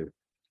book review.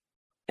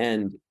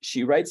 And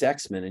she writes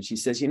X-Men, and she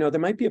says, there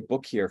might be a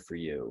book here for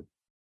you,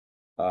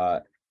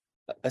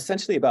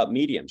 essentially about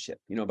mediumship,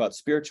 about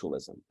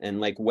spiritualism,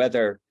 and like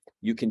whether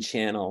you can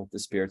channel the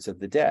spirits of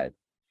the dead.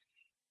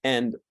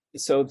 And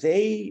so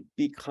they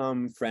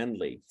become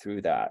friendly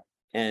through that.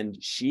 And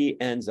she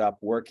ends up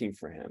working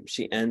for him.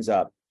 She ends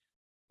up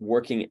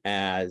working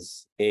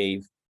as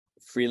a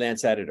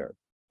freelance editor,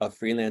 a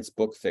freelance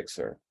book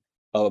fixer,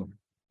 a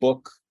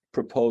book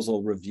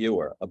proposal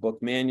reviewer, a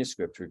book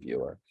manuscript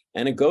reviewer,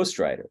 and a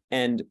ghostwriter.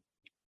 And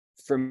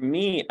for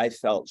me, I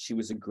felt she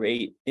was a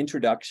great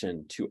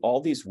introduction to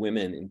all these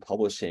women in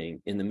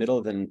publishing in the middle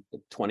of the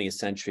 20th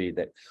century,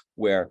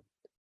 where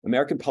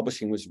American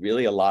publishing was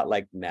really a lot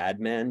like Mad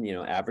Men,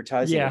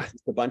 advertising. Yeah. It was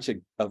just a bunch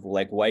of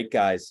like white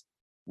guys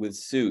with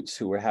suits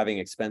who were having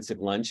expensive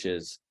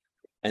lunches,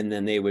 and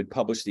then they would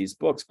publish these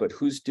books. But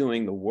who's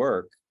doing the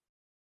work?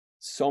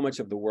 So much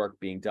of the work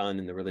being done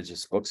in the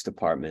religious books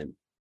department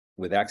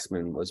with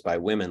X-Men was by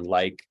women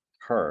like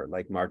her,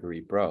 like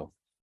Marguerite Bro.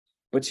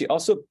 But she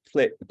also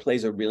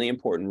plays a really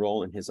important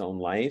role in his own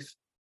life,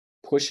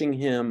 pushing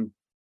him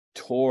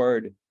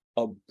toward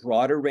a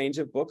broader range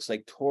of books,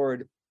 like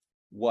toward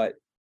what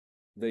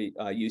the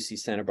UC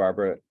Santa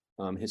Barbara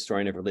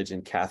historian of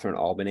religion, Catherine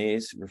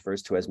Albanese,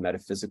 refers to as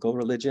metaphysical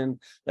religion,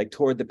 like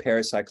toward the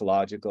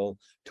parapsychological,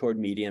 toward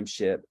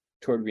mediumship,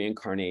 toward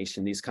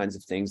reincarnation, these kinds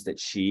of things that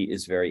she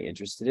is very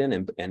interested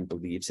in and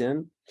believes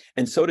in.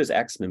 And so does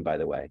Exman, by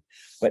the way.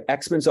 But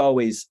Exman's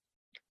always,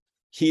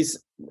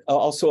 he's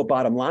also a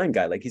bottom line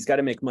guy. Like, he's got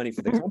to make money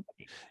for the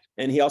company.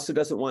 And he also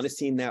doesn't want to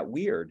seem that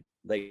weird,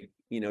 like,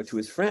 to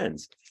his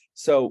friends.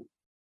 So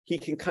he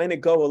can kind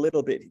of go a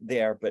little bit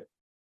there, but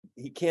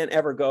he can't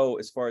ever go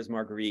as far as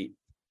Marguerite,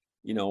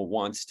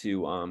 wants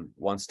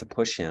to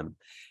push him.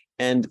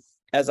 And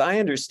as I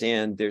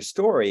understand their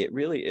story, it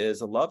really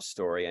is a love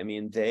story. I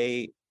mean,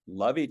 they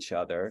love each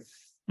other.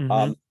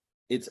 Mm-hmm.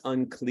 It's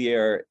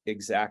unclear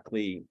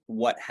exactly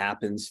what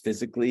happens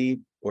physically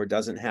or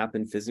doesn't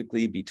happen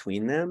physically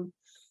between them.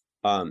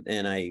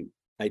 And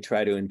I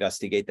try to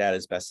investigate that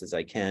as best as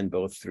I can,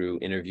 both through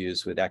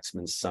interviews with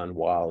Exman's son,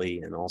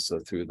 Wally, and also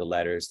through the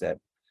letters that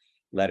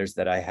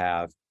I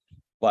have.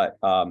 But,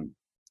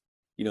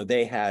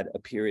 they had a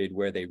period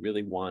where they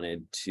really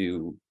wanted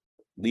to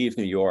leave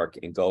New York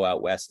and go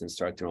out west and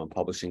start their own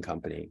publishing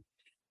company.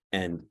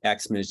 And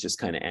Exman is just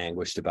kind of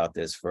anguished about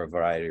this for a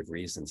variety of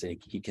reasons. And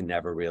he can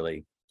never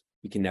really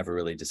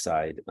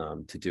decide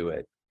to do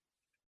it.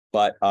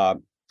 But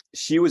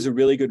she was a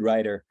really good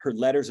writer. Her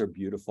letters are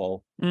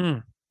beautiful.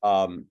 And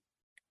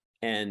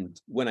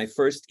when I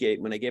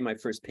gave my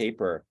first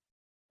paper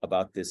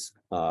about this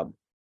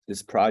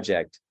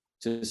project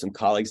to some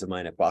colleagues of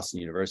mine at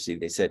Boston University,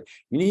 they said,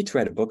 you need to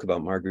write a book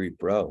about Marguerite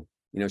Braud.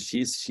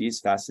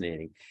 She's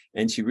fascinating,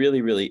 and she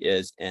really, really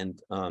is.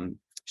 And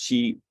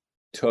she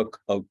took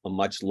a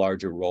much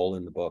larger role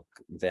in the book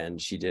than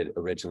she did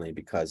originally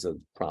because of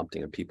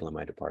prompting of people in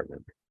my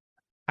department.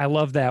 I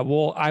love that.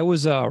 Well, I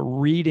was I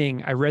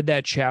read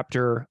that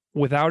chapter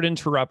without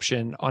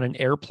interruption on an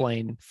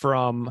airplane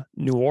from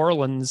New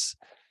Orleans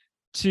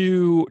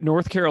to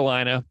North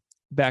Carolina,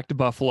 back to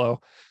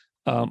Buffalo,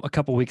 a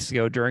couple weeks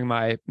ago during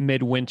my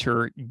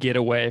midwinter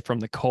getaway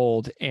from the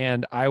cold.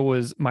 And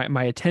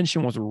my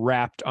attention was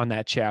wrapped on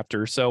that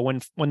chapter. So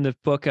when the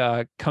book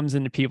comes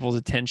into people's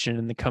attention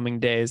in the coming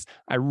days,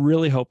 I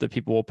really hope that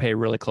people will pay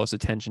really close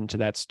attention to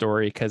that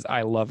story, because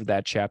I loved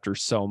that chapter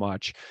so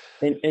much.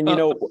 And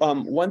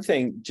one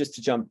thing, just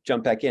to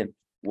jump back in,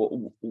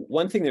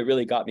 one thing that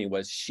really got me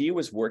was she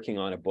was working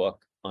on a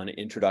book on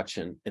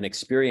an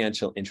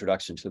experiential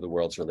introduction to the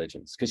world's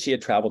religions, because she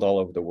had traveled all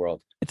over the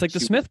world. It's like the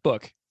Smith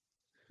book.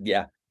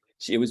 Yeah.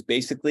 It was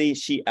basically,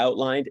 she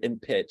outlined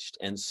and pitched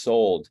and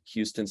sold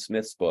Huston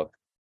Smith's book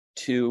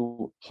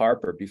to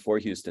Harper before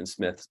Huston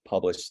Smith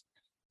published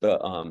the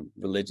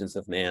Religions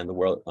of Man, the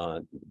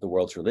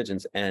world's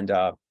religions. And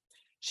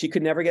she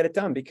could never get it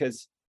done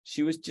because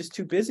she was just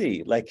too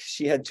busy. Like,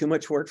 she had too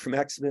much work from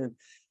Exman.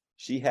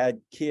 She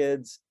had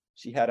kids.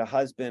 She had a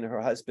husband.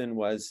 Her husband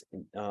was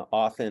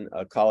often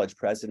a college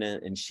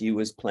president, and she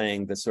was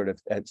playing the sort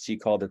of, she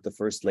called it the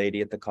first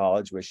lady at the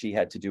college, where she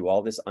had to do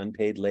all this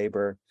unpaid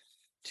labor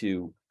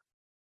to,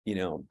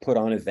 put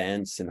on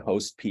events and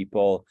host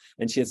people.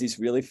 And she has these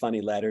really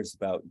funny letters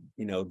about,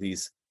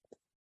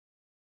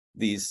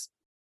 these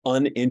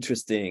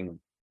uninteresting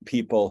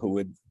people who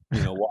would,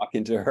 walk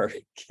into her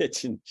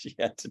kitchen she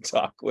had to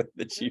talk with,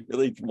 that she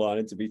really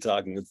wanted to be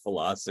talking with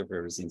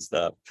philosophers and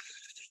stuff.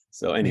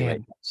 So anyway,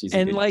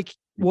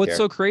 what's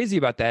so crazy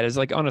about that is,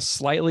 like, on a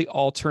slightly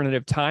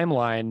alternative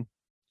timeline,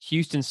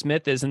 Huston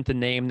Smith isn't the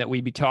name that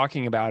we'd be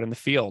talking about in the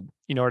field.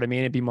 You know what I mean?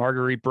 It'd be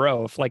Marguerite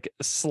Braud. If, like,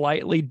 a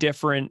slightly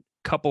different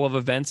couple of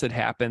events had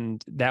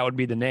happened, that would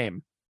be the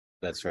name.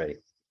 That's right.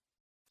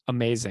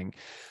 Amazing.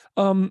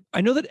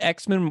 I know that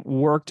Exman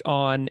worked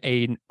on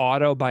an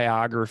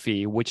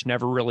autobiography, which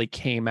never really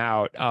came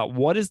out.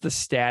 What is the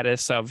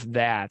status of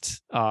that?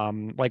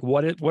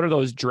 What are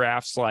those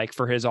drafts like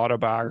for his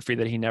autobiography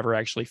that he never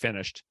actually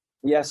finished?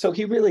 Yeah, so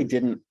there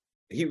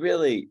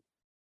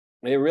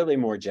are really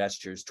more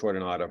gestures toward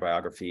an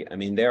autobiography. I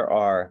mean,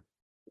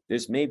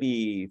 there's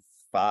maybe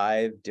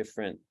 5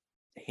 different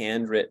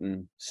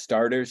handwritten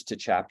starters to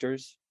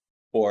chapters,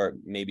 or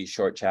maybe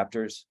short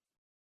chapters.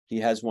 He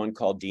has one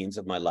called Deans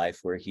of My Life,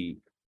 where he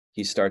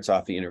starts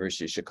off at the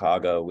University of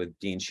Chicago with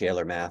Dean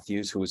Shaler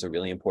Matthews, who was a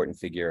really important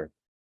figure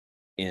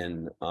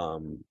in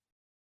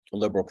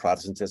liberal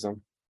Protestantism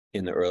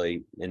in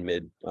the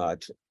mid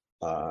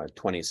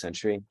 20th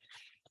century.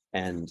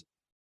 And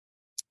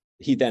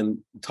he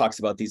then talks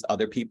about these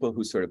other people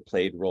who sort of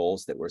played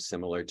roles that were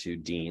similar to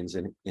Dean's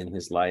in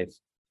his life.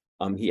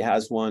 He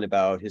has one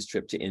about his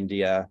trip to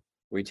India,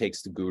 where he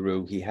takes the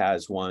guru. He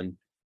has one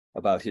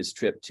about his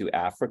trip to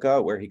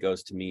Africa, where he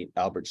goes to meet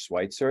Albert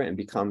Schweitzer and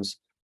becomes,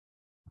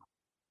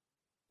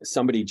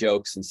 somebody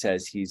jokes and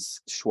says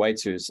he's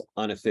Schweitzer's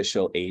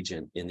unofficial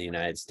agent in the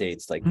United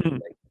States, like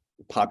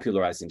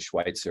popularizing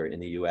Schweitzer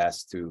in the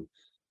US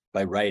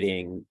by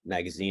writing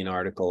magazine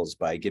articles,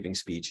 by giving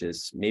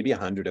speeches, maybe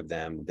 100 of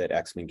them that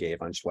Exman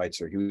gave on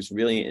Schweitzer. He was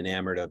really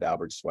enamored of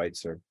Albert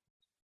Schweitzer,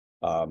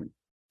 who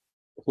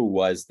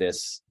was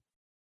this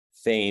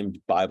famed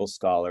Bible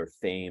scholar,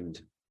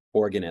 famed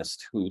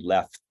organist, who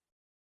left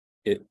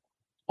it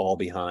all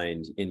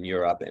behind in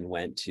Europe and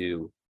went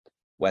to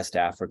West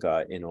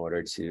Africa in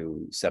order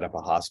to set up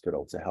a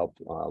hospital to help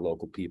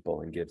local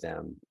people and give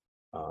them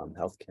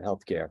health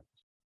care.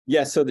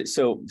 Yeah, so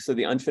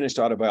the unfinished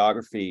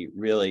autobiography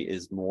really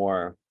is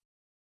more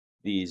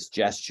these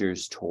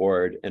gestures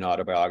toward an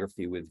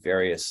autobiography with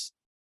various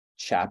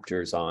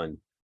chapters on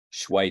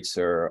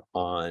Schweitzer,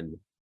 on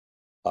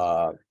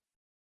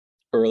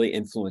early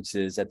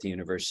influences at the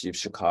University of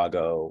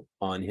Chicago,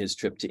 on his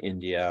trip to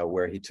India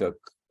where he took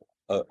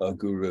a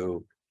guru,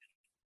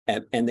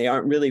 and they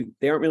aren't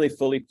really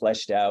fully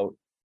fleshed out,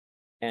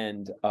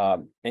 and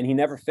he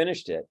never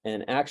finished it.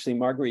 And actually,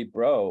 Marguerite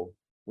Bro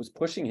was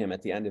pushing him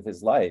at the end of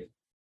his life,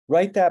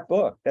 write that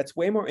book. That's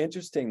way more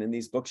interesting than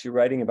these books you're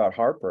writing about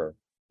Harper.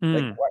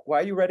 Like, why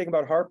are you writing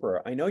about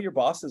Harper? I know your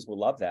bosses will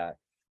love that,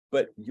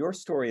 but your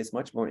story is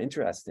much more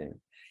interesting.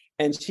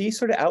 And she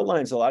sort of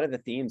outlines a lot of the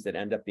themes that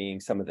end up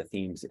being some of the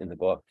themes in the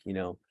book. You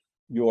know,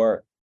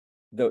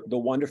 the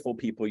wonderful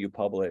people you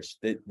publish,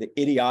 the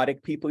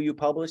idiotic people you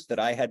publish that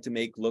I had to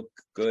make look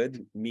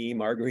good, me,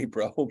 Marguerite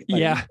Bro,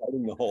 yeah,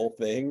 writing the whole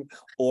thing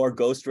or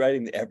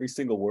ghostwriting every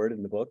single word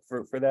in the book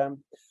for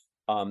them.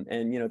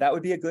 And, you know, that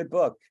would be a good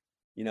book,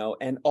 you know,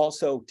 and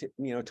also,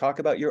 talk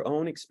about your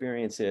own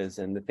experiences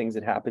and the things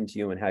that happened to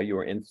you and how you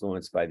were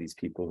influenced by these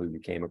people who you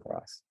came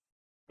across.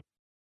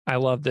 I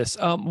love this.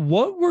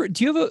 Do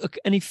you have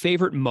any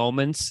favorite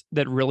moments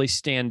that really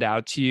stand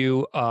out to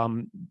you,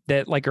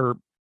 that like are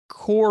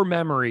core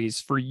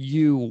memories for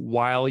you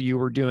while you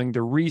were doing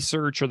the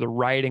research or the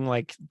writing,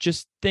 like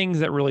just things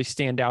that really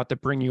stand out that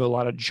bring you a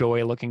lot of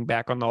joy looking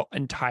back on the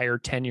entire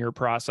 10-year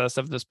process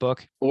of this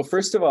book? Well,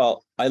 first of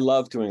all, I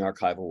love doing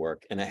archival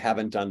work, and I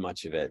haven't done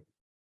much of it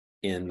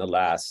in the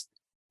last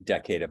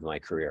decade of my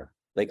career.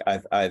 Like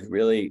I've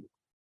really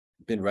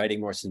been writing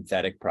more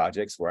synthetic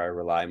projects where I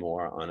rely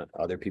more on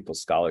other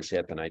people's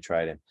scholarship, and I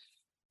try to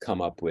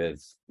come up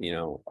with,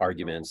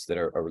 arguments that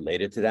are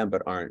related to them,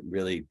 but aren't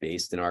really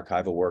based in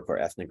archival work or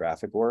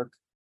ethnographic work.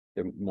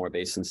 They're more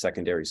based in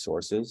secondary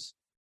sources.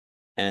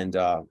 And,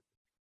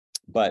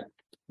 but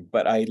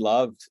I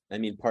loved,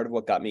 part of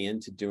what got me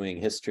into doing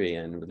history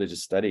and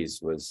religious studies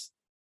was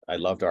I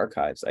loved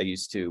archives. I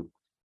used to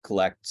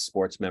collect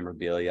sports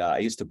memorabilia. I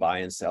used to buy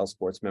and sell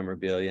sports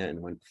memorabilia.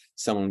 And when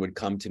someone would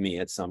come to me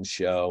at some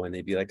show and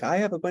they'd be like, I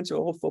have a bunch of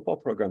old football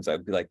programs, I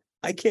would be like,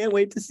 I can't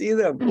wait to see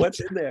them.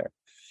 What's in there?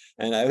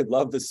 And I would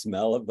love the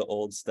smell of the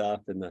old stuff,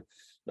 and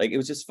it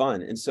was just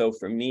fun. And so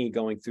for me,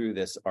 going through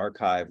this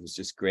archive was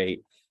just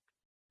great.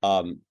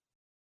 I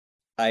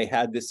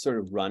had this sort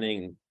of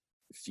running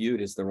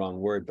feud is the wrong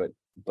word,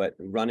 but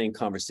running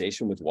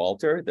conversation with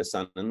Walter, the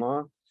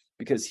son-in-law,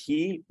 because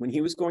when he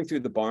was going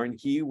through the barn,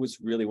 he was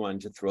really wanting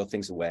to throw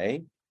things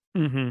away.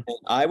 Mm-hmm. And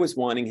I was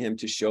wanting him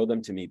to show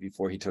them to me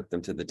before he took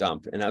them to the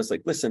dump. And I was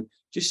like, listen,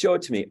 just show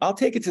it to me. I'll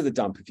take it to the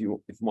dump if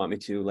you want me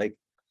to.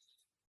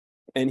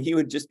 And he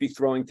would just be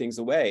throwing things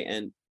away.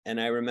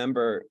 And I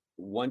remember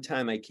one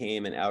time I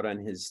came, and out on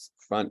his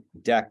front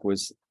deck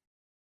was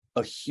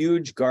a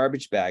huge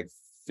garbage bag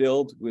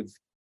filled with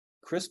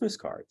Christmas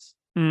cards.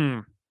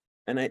 Mm.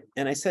 And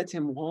I said to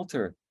him,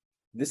 Walter,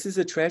 this is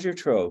a treasure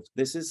trove.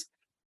 This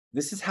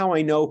is how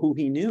I know who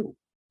he knew.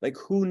 Like,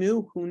 who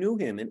knew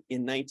him in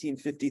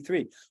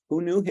 1953?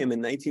 Who knew him in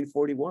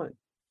 1941?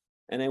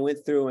 And I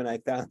went through and I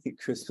found the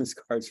Christmas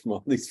cards from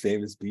all these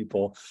famous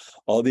people,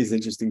 all these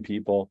interesting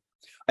people.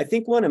 I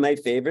think one of my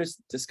favorite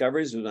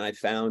discoveries was when I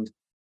found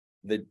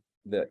the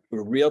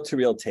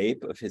reel-to-reel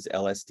tape of his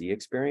LSD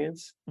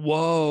experience.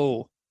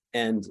 Whoa.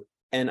 And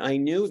I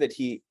knew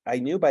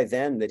by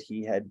then that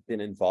he had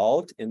been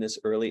involved in this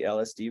early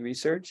LSD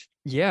research.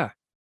 Yeah.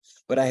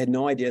 But I had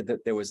no idea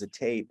that there was a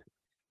tape.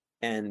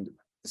 And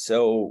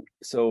so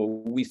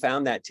we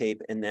found that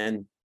tape. And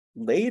then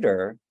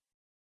later,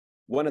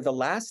 one of the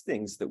last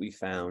things that we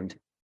found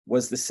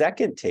was the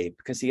second tape,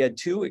 because he had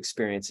two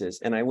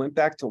experiences. And I went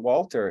back to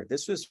Walter.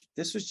 This was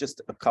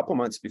just a couple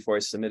months before I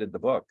submitted the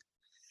book.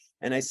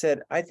 And I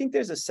said, I think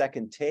there's a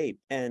second tape,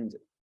 and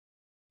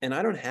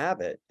I don't have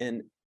it.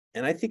 And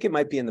I think it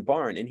might be in the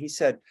barn. And he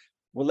said,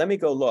 well, let me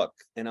go look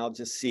and I'll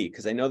just see,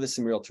 because I know there's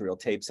some reel-to-reel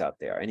tapes out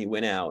there. And he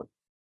went out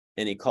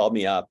and he called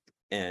me up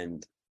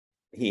and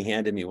he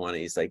handed me one.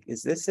 And he's like,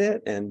 is this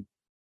it? And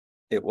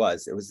it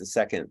was the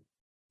second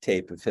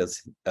tape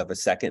of a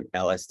second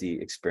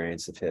LSD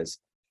experience of his.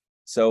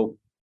 So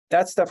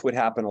that stuff would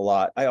happen a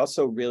lot. I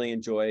also really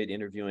enjoyed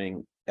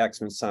interviewing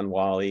Exman's son,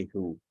 Wally,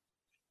 who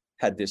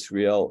had this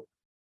real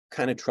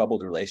kind of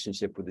troubled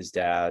relationship with his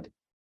dad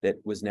that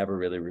was never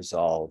really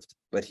resolved,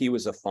 but he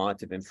was a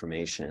font of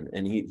information,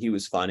 and he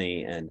was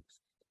funny, and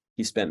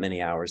he spent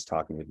many hours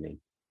talking with me.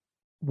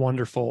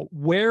 Wonderful.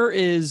 Where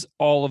is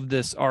all of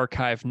this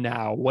archive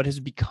now? What has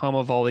become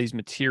of all these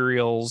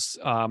materials,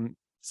 in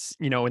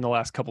the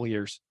last couple of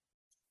years?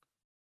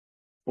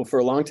 Well, for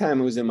a long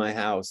time, it was in my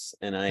house,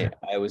 and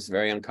I was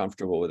very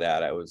uncomfortable with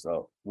that. I was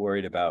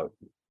worried about,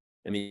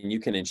 you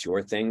can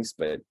insure things,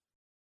 but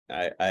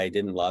I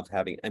didn't love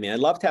having, I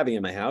loved having it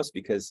in my house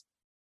because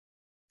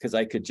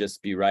I could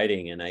just be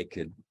writing and I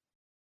could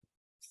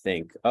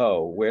think,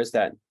 oh, where's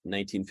that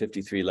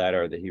 1953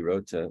 letter that he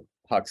wrote to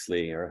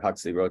Huxley, or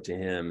Huxley wrote to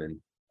him? And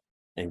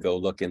and go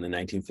look in the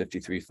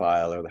 1953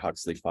 file or the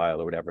Huxley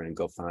file or whatever and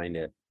go find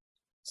it.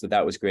 So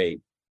that was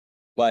great.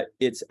 But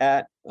it's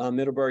at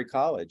Middlebury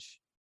College.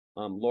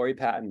 Lori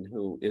Patton,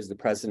 who is the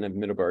president of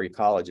Middlebury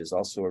College, is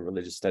also a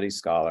religious studies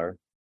scholar.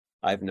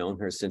 I've known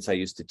her since I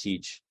used to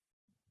teach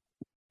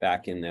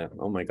back in the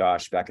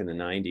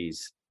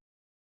 90s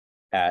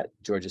at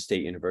Georgia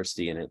State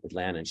University in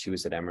Atlanta, and she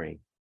was at Emory.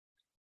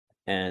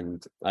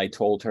 And I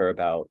told her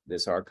about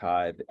this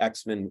archive.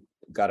 Exman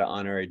got an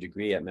honorary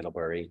degree at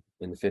Middlebury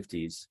in the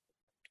 50s.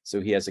 So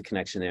he has a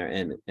connection there.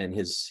 And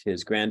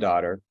his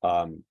granddaughter,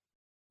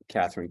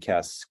 Catherine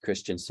Kess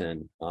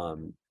Christensen,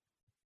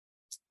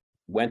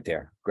 went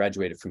there,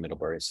 graduated from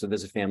Middlebury. So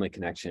there's a family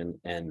connection.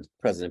 And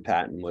President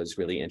Patton was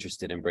really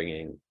interested in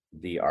bringing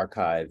the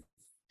archive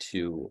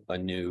to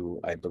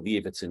I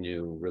believe it's a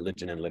new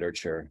religion and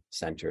literature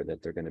center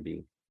that they're going to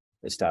be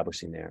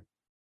establishing there.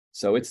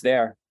 So it's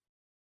there.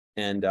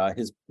 And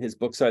his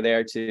books are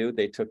there too.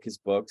 They took his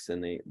books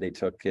and they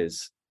took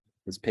his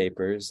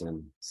papers.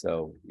 And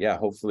so, yeah,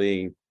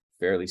 hopefully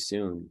fairly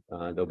soon,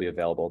 they'll be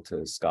available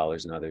to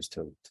scholars and others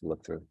to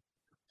look through.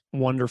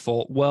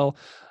 Wonderful. Well,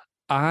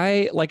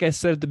 like I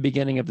said at the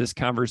beginning of this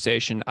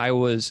conversation, I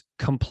was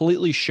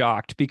completely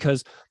shocked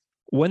because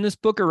when this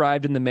book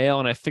arrived in the mail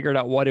and I figured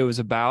out what it was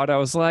about, I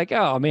was like,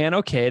 oh man,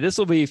 okay, this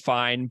will be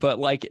fine. But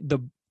like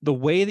the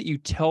way that you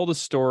tell the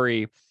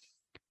story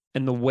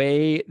and the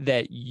way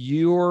that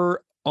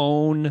your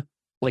own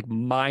like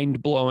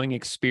mind-blowing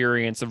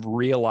experience of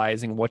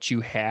realizing what you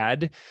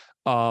had,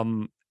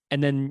 and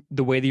then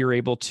the way that you're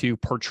able to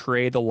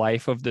portray the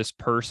life of this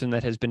person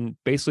that has been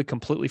basically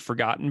completely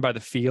forgotten by the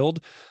field,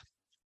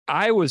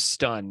 I was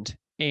stunned.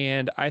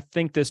 And I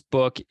think this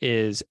book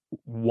is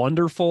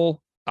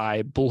wonderful.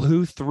 I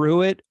blew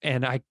through it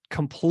and I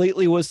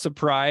completely was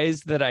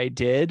surprised that I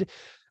did.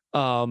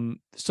 So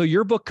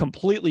your book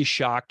completely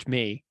shocked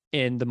me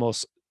in the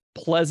most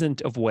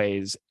pleasant of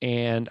ways.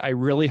 And I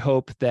really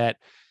hope that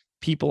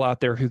people out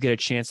there who get a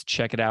chance to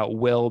check it out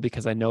will,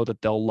 because I know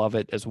that they'll love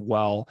it as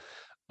well.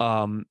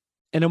 And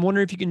I'm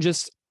wondering if you can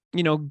just,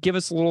 give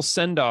us a little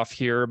send off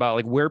here about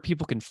like where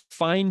people can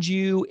find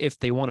you, if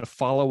they want to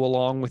follow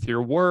along with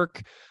your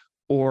work,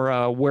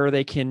 or where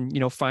they can,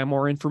 find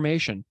more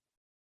information.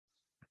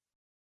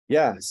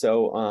 Yeah,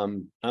 so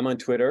I'm on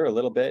Twitter a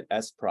little bit,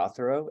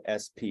 Sprothero,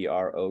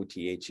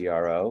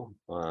 Sprothero,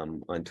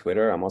 on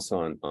Twitter. I'm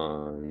also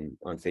on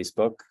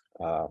Facebook,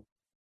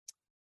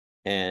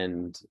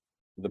 and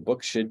the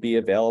book should be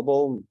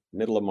available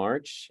middle of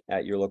March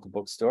at your local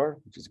bookstore,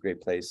 which is a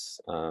great place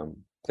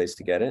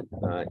to get it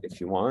if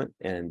you want.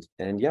 And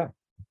yeah.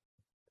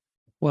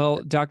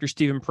 Well, Dr.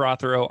 Stephen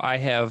Prothero, I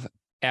have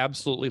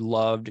absolutely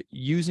loved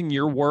using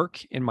your work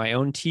in my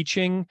own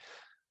teaching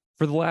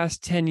for the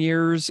last 10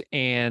 years.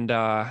 And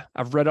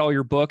I've read all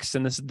your books,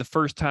 and this is the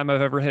first time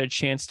I've ever had a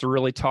chance to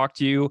really talk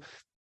to you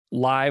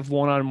live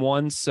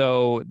one-on-one.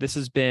 So this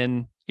has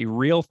been a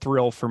real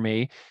thrill for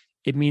me.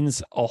 It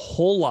means a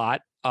whole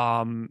lot.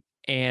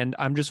 And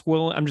I'm just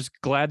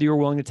glad that you were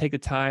willing to take the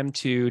time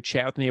to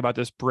chat with me about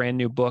this brand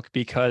new book,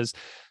 because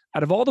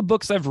out of all the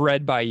books I've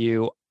read by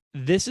you,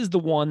 this is the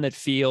one that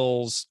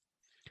feels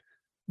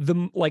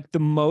the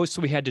most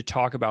we had to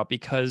talk about,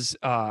 because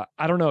I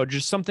don't know,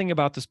 just something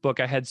about this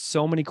book. I had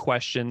so many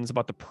questions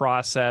about the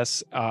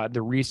process,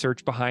 the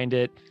research behind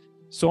it.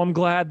 So I'm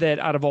glad that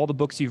out of all the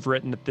books you've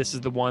written, that this is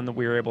the one that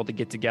we were able to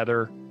get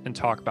together and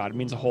talk about. It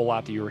means a whole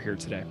lot that you were here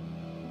today.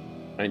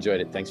 I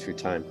enjoyed it. Thanks for your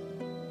time.